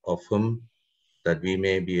of him, that we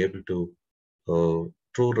may be able to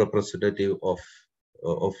true representative of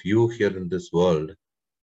you here in this world,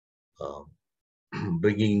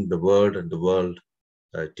 bringing the word and the world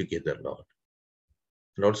together, Lord.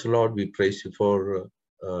 And also, Lord, we praise you for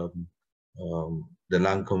the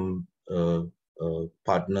Lancome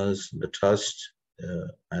partners, the trust,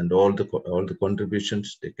 and all the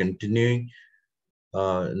contributions they're continuing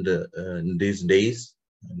in these days.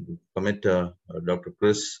 And we commit Dr.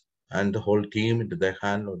 Chris and the whole team into their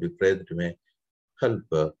hand. Lord, we pray that you may help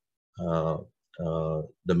the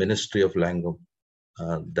ministry of Lancome,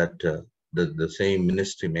 that the same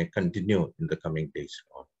ministry may continue in the coming days,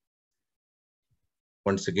 Lord.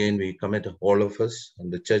 Once again, we commit all of us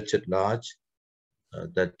and the church at large,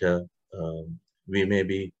 that we may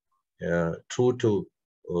be true to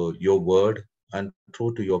your word and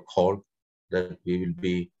true to your call, that we will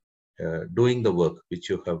be doing the work which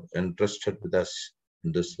you have entrusted with us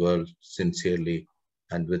in this world sincerely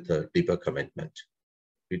and with a deeper commitment.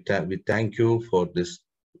 We thank you for this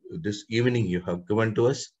evening you have given to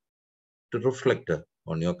us to reflect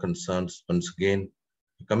on your concerns. Once again,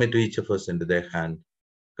 commit to each of us into their hand.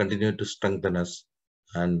 continue to strengthen us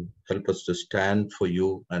and help us to stand for you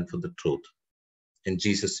and for the truth. In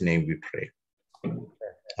Jesus' name we pray.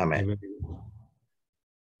 Amen. Amen.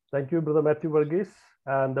 Thank you, Brother Matthew Varghese.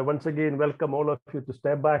 And once again, welcome all of you to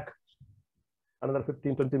step back another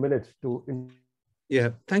 15-20 minutes to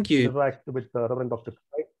Thank you. interact with Reverend Dr.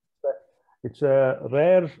 Wright. It's a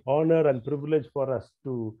rare honor and privilege for us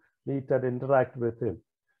to meet and interact with him.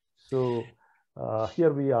 So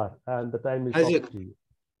here we are, and the time is up to you.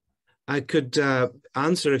 I could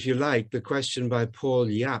answer, if you like, the question by Paul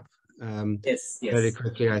Yap. Yes. Very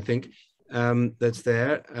quickly, I think. That's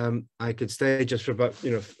there. I could stay just for about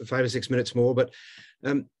 5 or 6 minutes more, but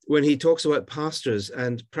when he talks about pastors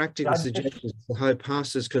and practical suggestions for how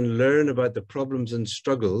pastors can learn about the problems and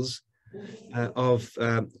struggles of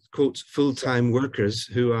quote full-time workers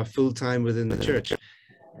who are full-time within the church,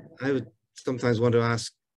 I would sometimes want to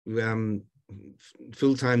ask,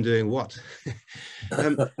 full-time doing what?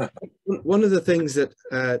 One of the things that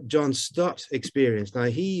John Stott experienced, now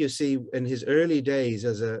he, you see, in his early days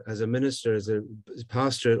as a minister, as a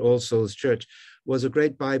pastor at All Souls Church, was a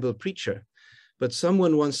great Bible preacher. But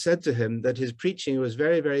someone once said to him that his preaching was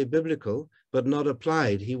very, very biblical, but not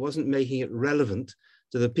applied. He wasn't making it relevant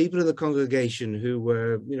to the people in the congregation who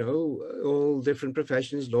were, all different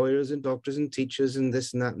professions, lawyers and doctors and teachers and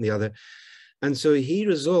this and that and the other. And so he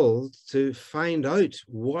resolved to find out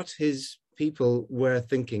what his people were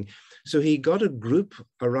thinking. So he got a group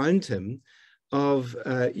around him of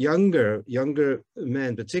younger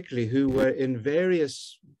men, particularly, who were in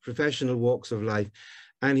various professional walks of life.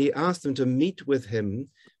 And he asked them to meet with him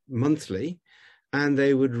monthly, and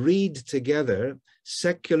they would read together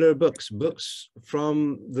secular books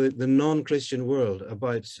from the non-Christian world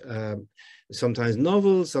about sometimes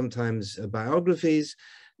novels, sometimes biographies,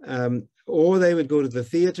 or they would go to the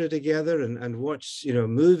theater together and watch,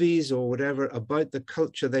 movies or whatever about the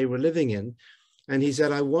culture they were living in. And he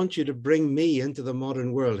said, I want you to bring me into the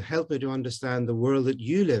modern world. Help me to understand the world that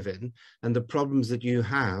you live in and the problems that you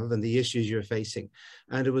have and the issues you're facing.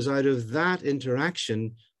 And it was out of that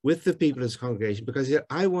interaction with the people in his congregation, because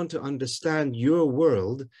I want to understand your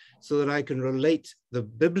world so that I can relate the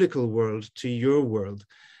biblical world to your world.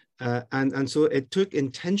 And so it took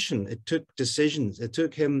intention, it took decisions, it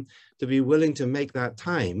took him to be willing to make that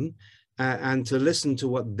time and to listen to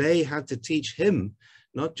what they had to teach him,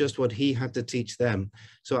 not just what he had to teach them.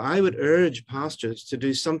 So I would urge pastors to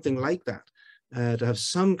do something like that, to have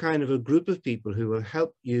some kind of a group of people who will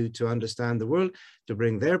help you to understand the world, to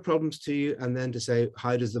bring their problems to you, and then to say,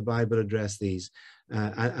 how does the Bible address these?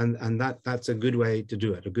 And that's a good way to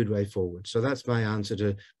do it, a good way forward. So that's my answer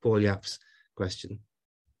to Paul Yap's question.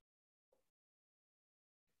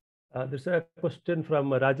 There's a question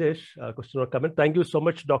from Rajesh, question or comment. Thank you so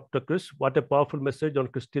much, Dr. Chris. What a powerful message on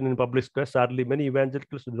Christian in public square. Sadly, many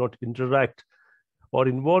evangelicals do not interact or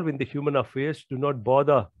involve in the human affairs, do not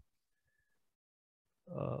bother.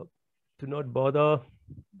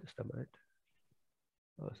 Just a minute.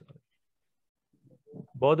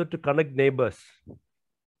 Bother to connect neighbors.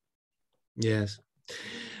 Yes.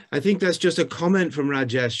 I think that's just a comment from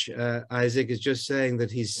Rajesh. Isaac is just saying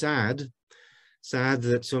that he's sad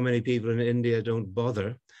that so many people in India don't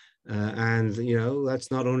bother. And, that's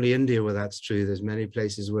not only India where that's true. There's many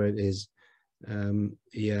places where it is.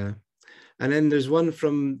 Yeah. And then there's one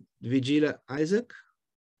from Vijila. Isaac?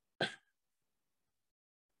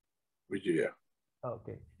 Vijaya.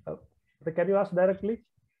 Okay. Can you ask directly?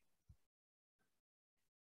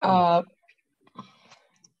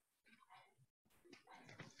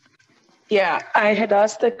 Yeah, I had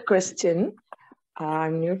asked that question.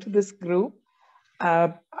 I'm new to this group.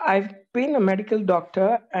 I've been a medical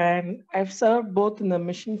doctor and I've served both in the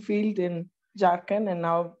mission field in Jharkhand, and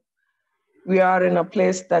now we are in a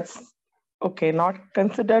place that's, not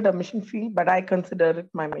considered a mission field, but I consider it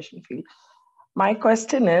my mission field. My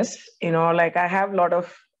question is, I have a lot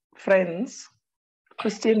of friends,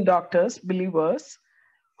 Christian doctors, believers,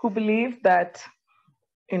 who believe that,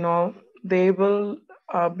 they will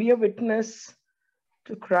be a witness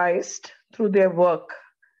to Christ through their work.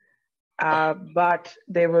 But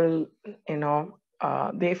they will,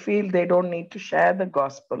 they feel they don't need to share the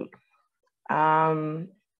gospel.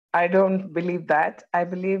 I don't believe that. I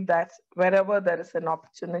believe that wherever there is an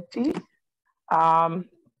opportunity,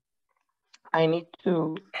 I need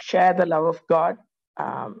to share the love of God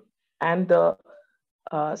and the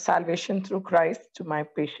salvation through Christ to my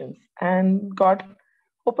patients. And God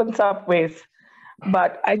opens up ways.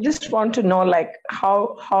 But I just want to know,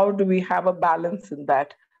 how do we have a balance in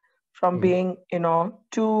that? From being,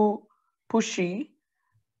 too pushy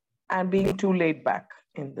and being too laid back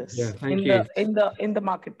in this, Yeah, thank you. in the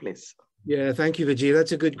marketplace. Yeah, thank you, Vijay.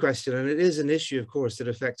 That's a good question. And it is an issue, of course, that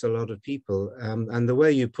affects a lot of people. And the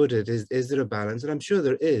way you put it is there a balance? And I'm sure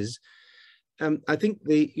there is. I think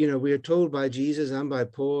we are told by Jesus and by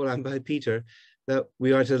Paul and by Peter that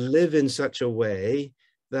we are to live in such a way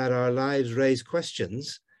that our lives raise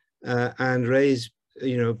questions and raise,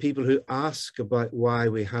 people who ask about why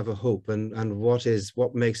we have a hope and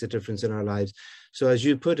what makes a difference in our lives. So as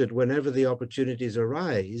you put it, whenever the opportunities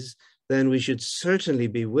arise, then we should certainly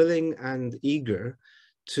be willing and eager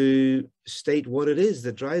to state what it is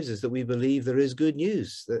that drives us, that we believe there is good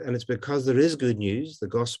news. And it's because there is good news, the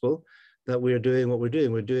gospel, that we're doing what we're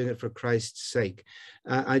doing. We're doing it for Christ's sake.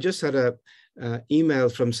 I just had a email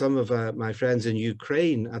from some of my friends in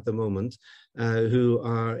Ukraine at the moment who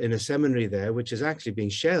are in a seminary there, which is actually being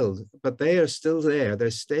shelled, but they are still there.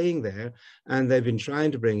 They're staying there, and they've been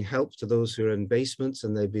trying to bring help to those who are in basements,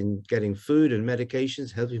 and they've been getting food and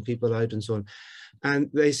medications, helping people out and so on.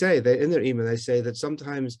 And they say, in their email, they say that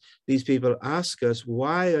sometimes these people ask us,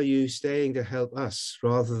 why are you staying to help us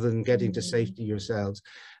rather than getting to safety yourselves?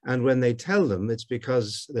 And when they tell them it's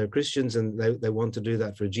because they're Christians and they want to do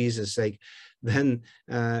that for Jesus' sake, then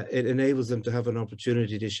it enables them to have an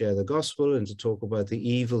opportunity to share the gospel and to talk about the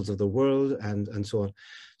evils of the world and so on.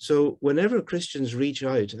 So whenever Christians reach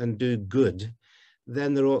out and do good,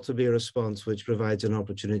 then there ought to be a response which provides an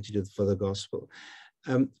opportunity for the gospel.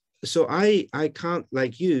 So I can't,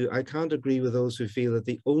 like you, I can't agree with those who feel that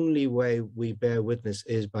the only way we bear witness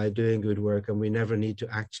is by doing good work and we never need to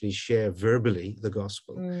actually share verbally the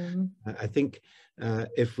gospel. I think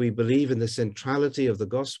if we believe in the centrality of the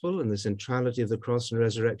gospel and the centrality of the cross and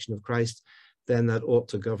resurrection of Christ, then that ought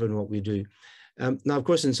to govern what we do. Now, of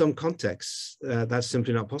course, in some contexts, that's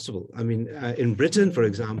simply not possible. I mean, in Britain, for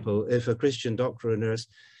example, if a Christian doctor or nurse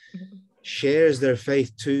shares their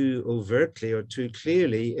faith too overtly or too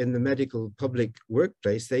clearly in the medical public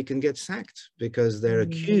workplace, they can get sacked because they're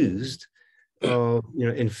accused of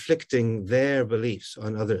inflicting their beliefs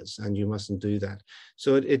on others, and you mustn't do that.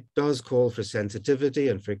 So it does call for sensitivity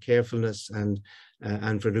and for carefulness and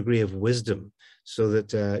for a degree of wisdom, so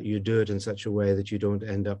that you do it in such a way that you don't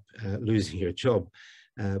end up losing your job,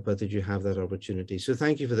 but that you have that opportunity. So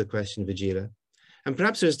thank you for the question, Vijila. And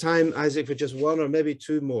perhaps there's time, Isaac, for just one or maybe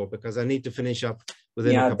two more, because I need to finish up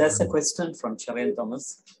within a couple there's a question from Sharon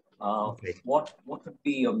Thomas. Okay. What would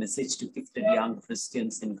be your message to gifted young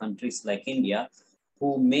Christians in countries like India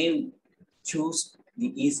who may choose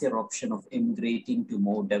the easier option of immigrating to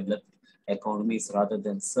more developed economies rather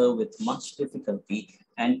than serve with much difficulty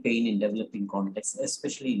and pain in developing contexts,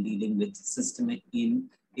 especially in dealing with systemic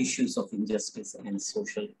issues of injustice and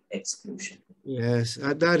social exclusion? Yes,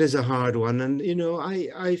 that is a hard one. And,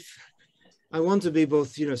 I want to be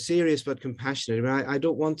both, serious but compassionate. I mean, I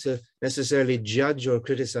don't want to necessarily judge or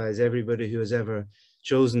criticize everybody who has ever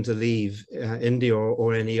chosen to leave India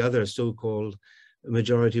or any other so-called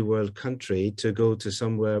majority world country to go to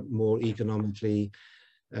somewhere more economically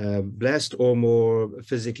blessed or more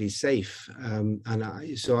physically safe.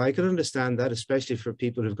 So I can understand that, especially for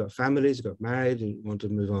people who've got families, got married and want to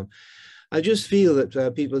move on. I just feel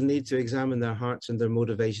that people need to examine their hearts and their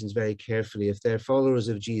motivations very carefully. If they're followers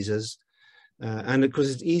of Jesus, and of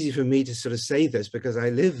course it's easy for me to sort of say this because I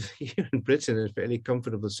live here in Britain in fairly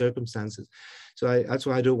comfortable circumstances. So that's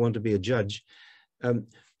why I don't want to be a judge.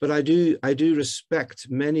 But I do respect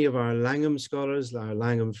many of our Langham scholars, our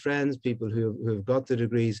Langham friends, people who have got the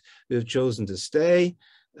degrees, who have chosen to stay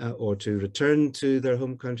or to return to their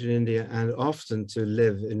home country in India, and often to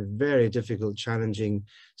live in very difficult, challenging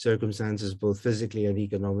circumstances, both physically and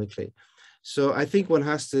economically. So I think one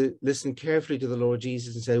has to listen carefully to the Lord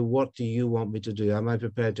Jesus and say, what do you want me to do? Am I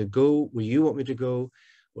prepared to go where you want me to go,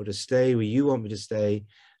 or to stay where you want me to stay,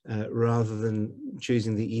 rather than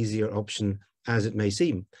choosing the easier option as it may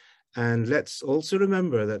seem? And let's also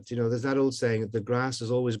remember that, there's that old saying that the grass is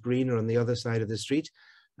always greener on the other side of the street.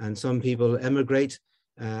 And some people emigrate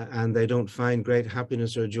and they don't find great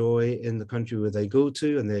happiness or joy in the country where they go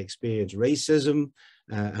to, and they experience racism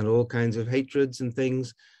and all kinds of hatreds and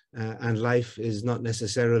things. And life is not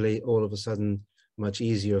necessarily all of a sudden much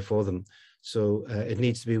easier for them. So it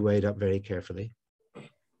needs to be weighed up very carefully.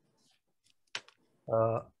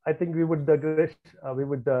 I think we would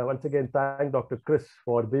once again thank Dr. Chris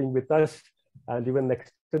for being with us and even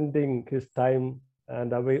extending his time,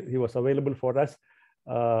 and he was available for us.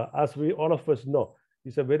 As all of us know,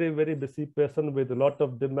 he's a very, very busy person with a lot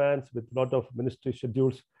of demands, with a lot of ministry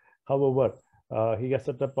schedules. However, he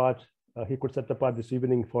could set apart this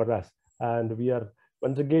evening for us, and we are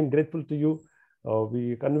once again grateful to you.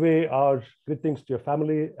 We convey our greetings to your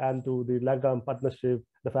family and to the Langham Partnership,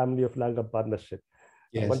 the family of Langham Partnership.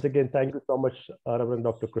 Once again, thank you so much, Reverend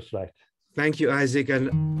Dr. Chris Wright. Thank you, Isaac.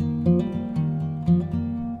 And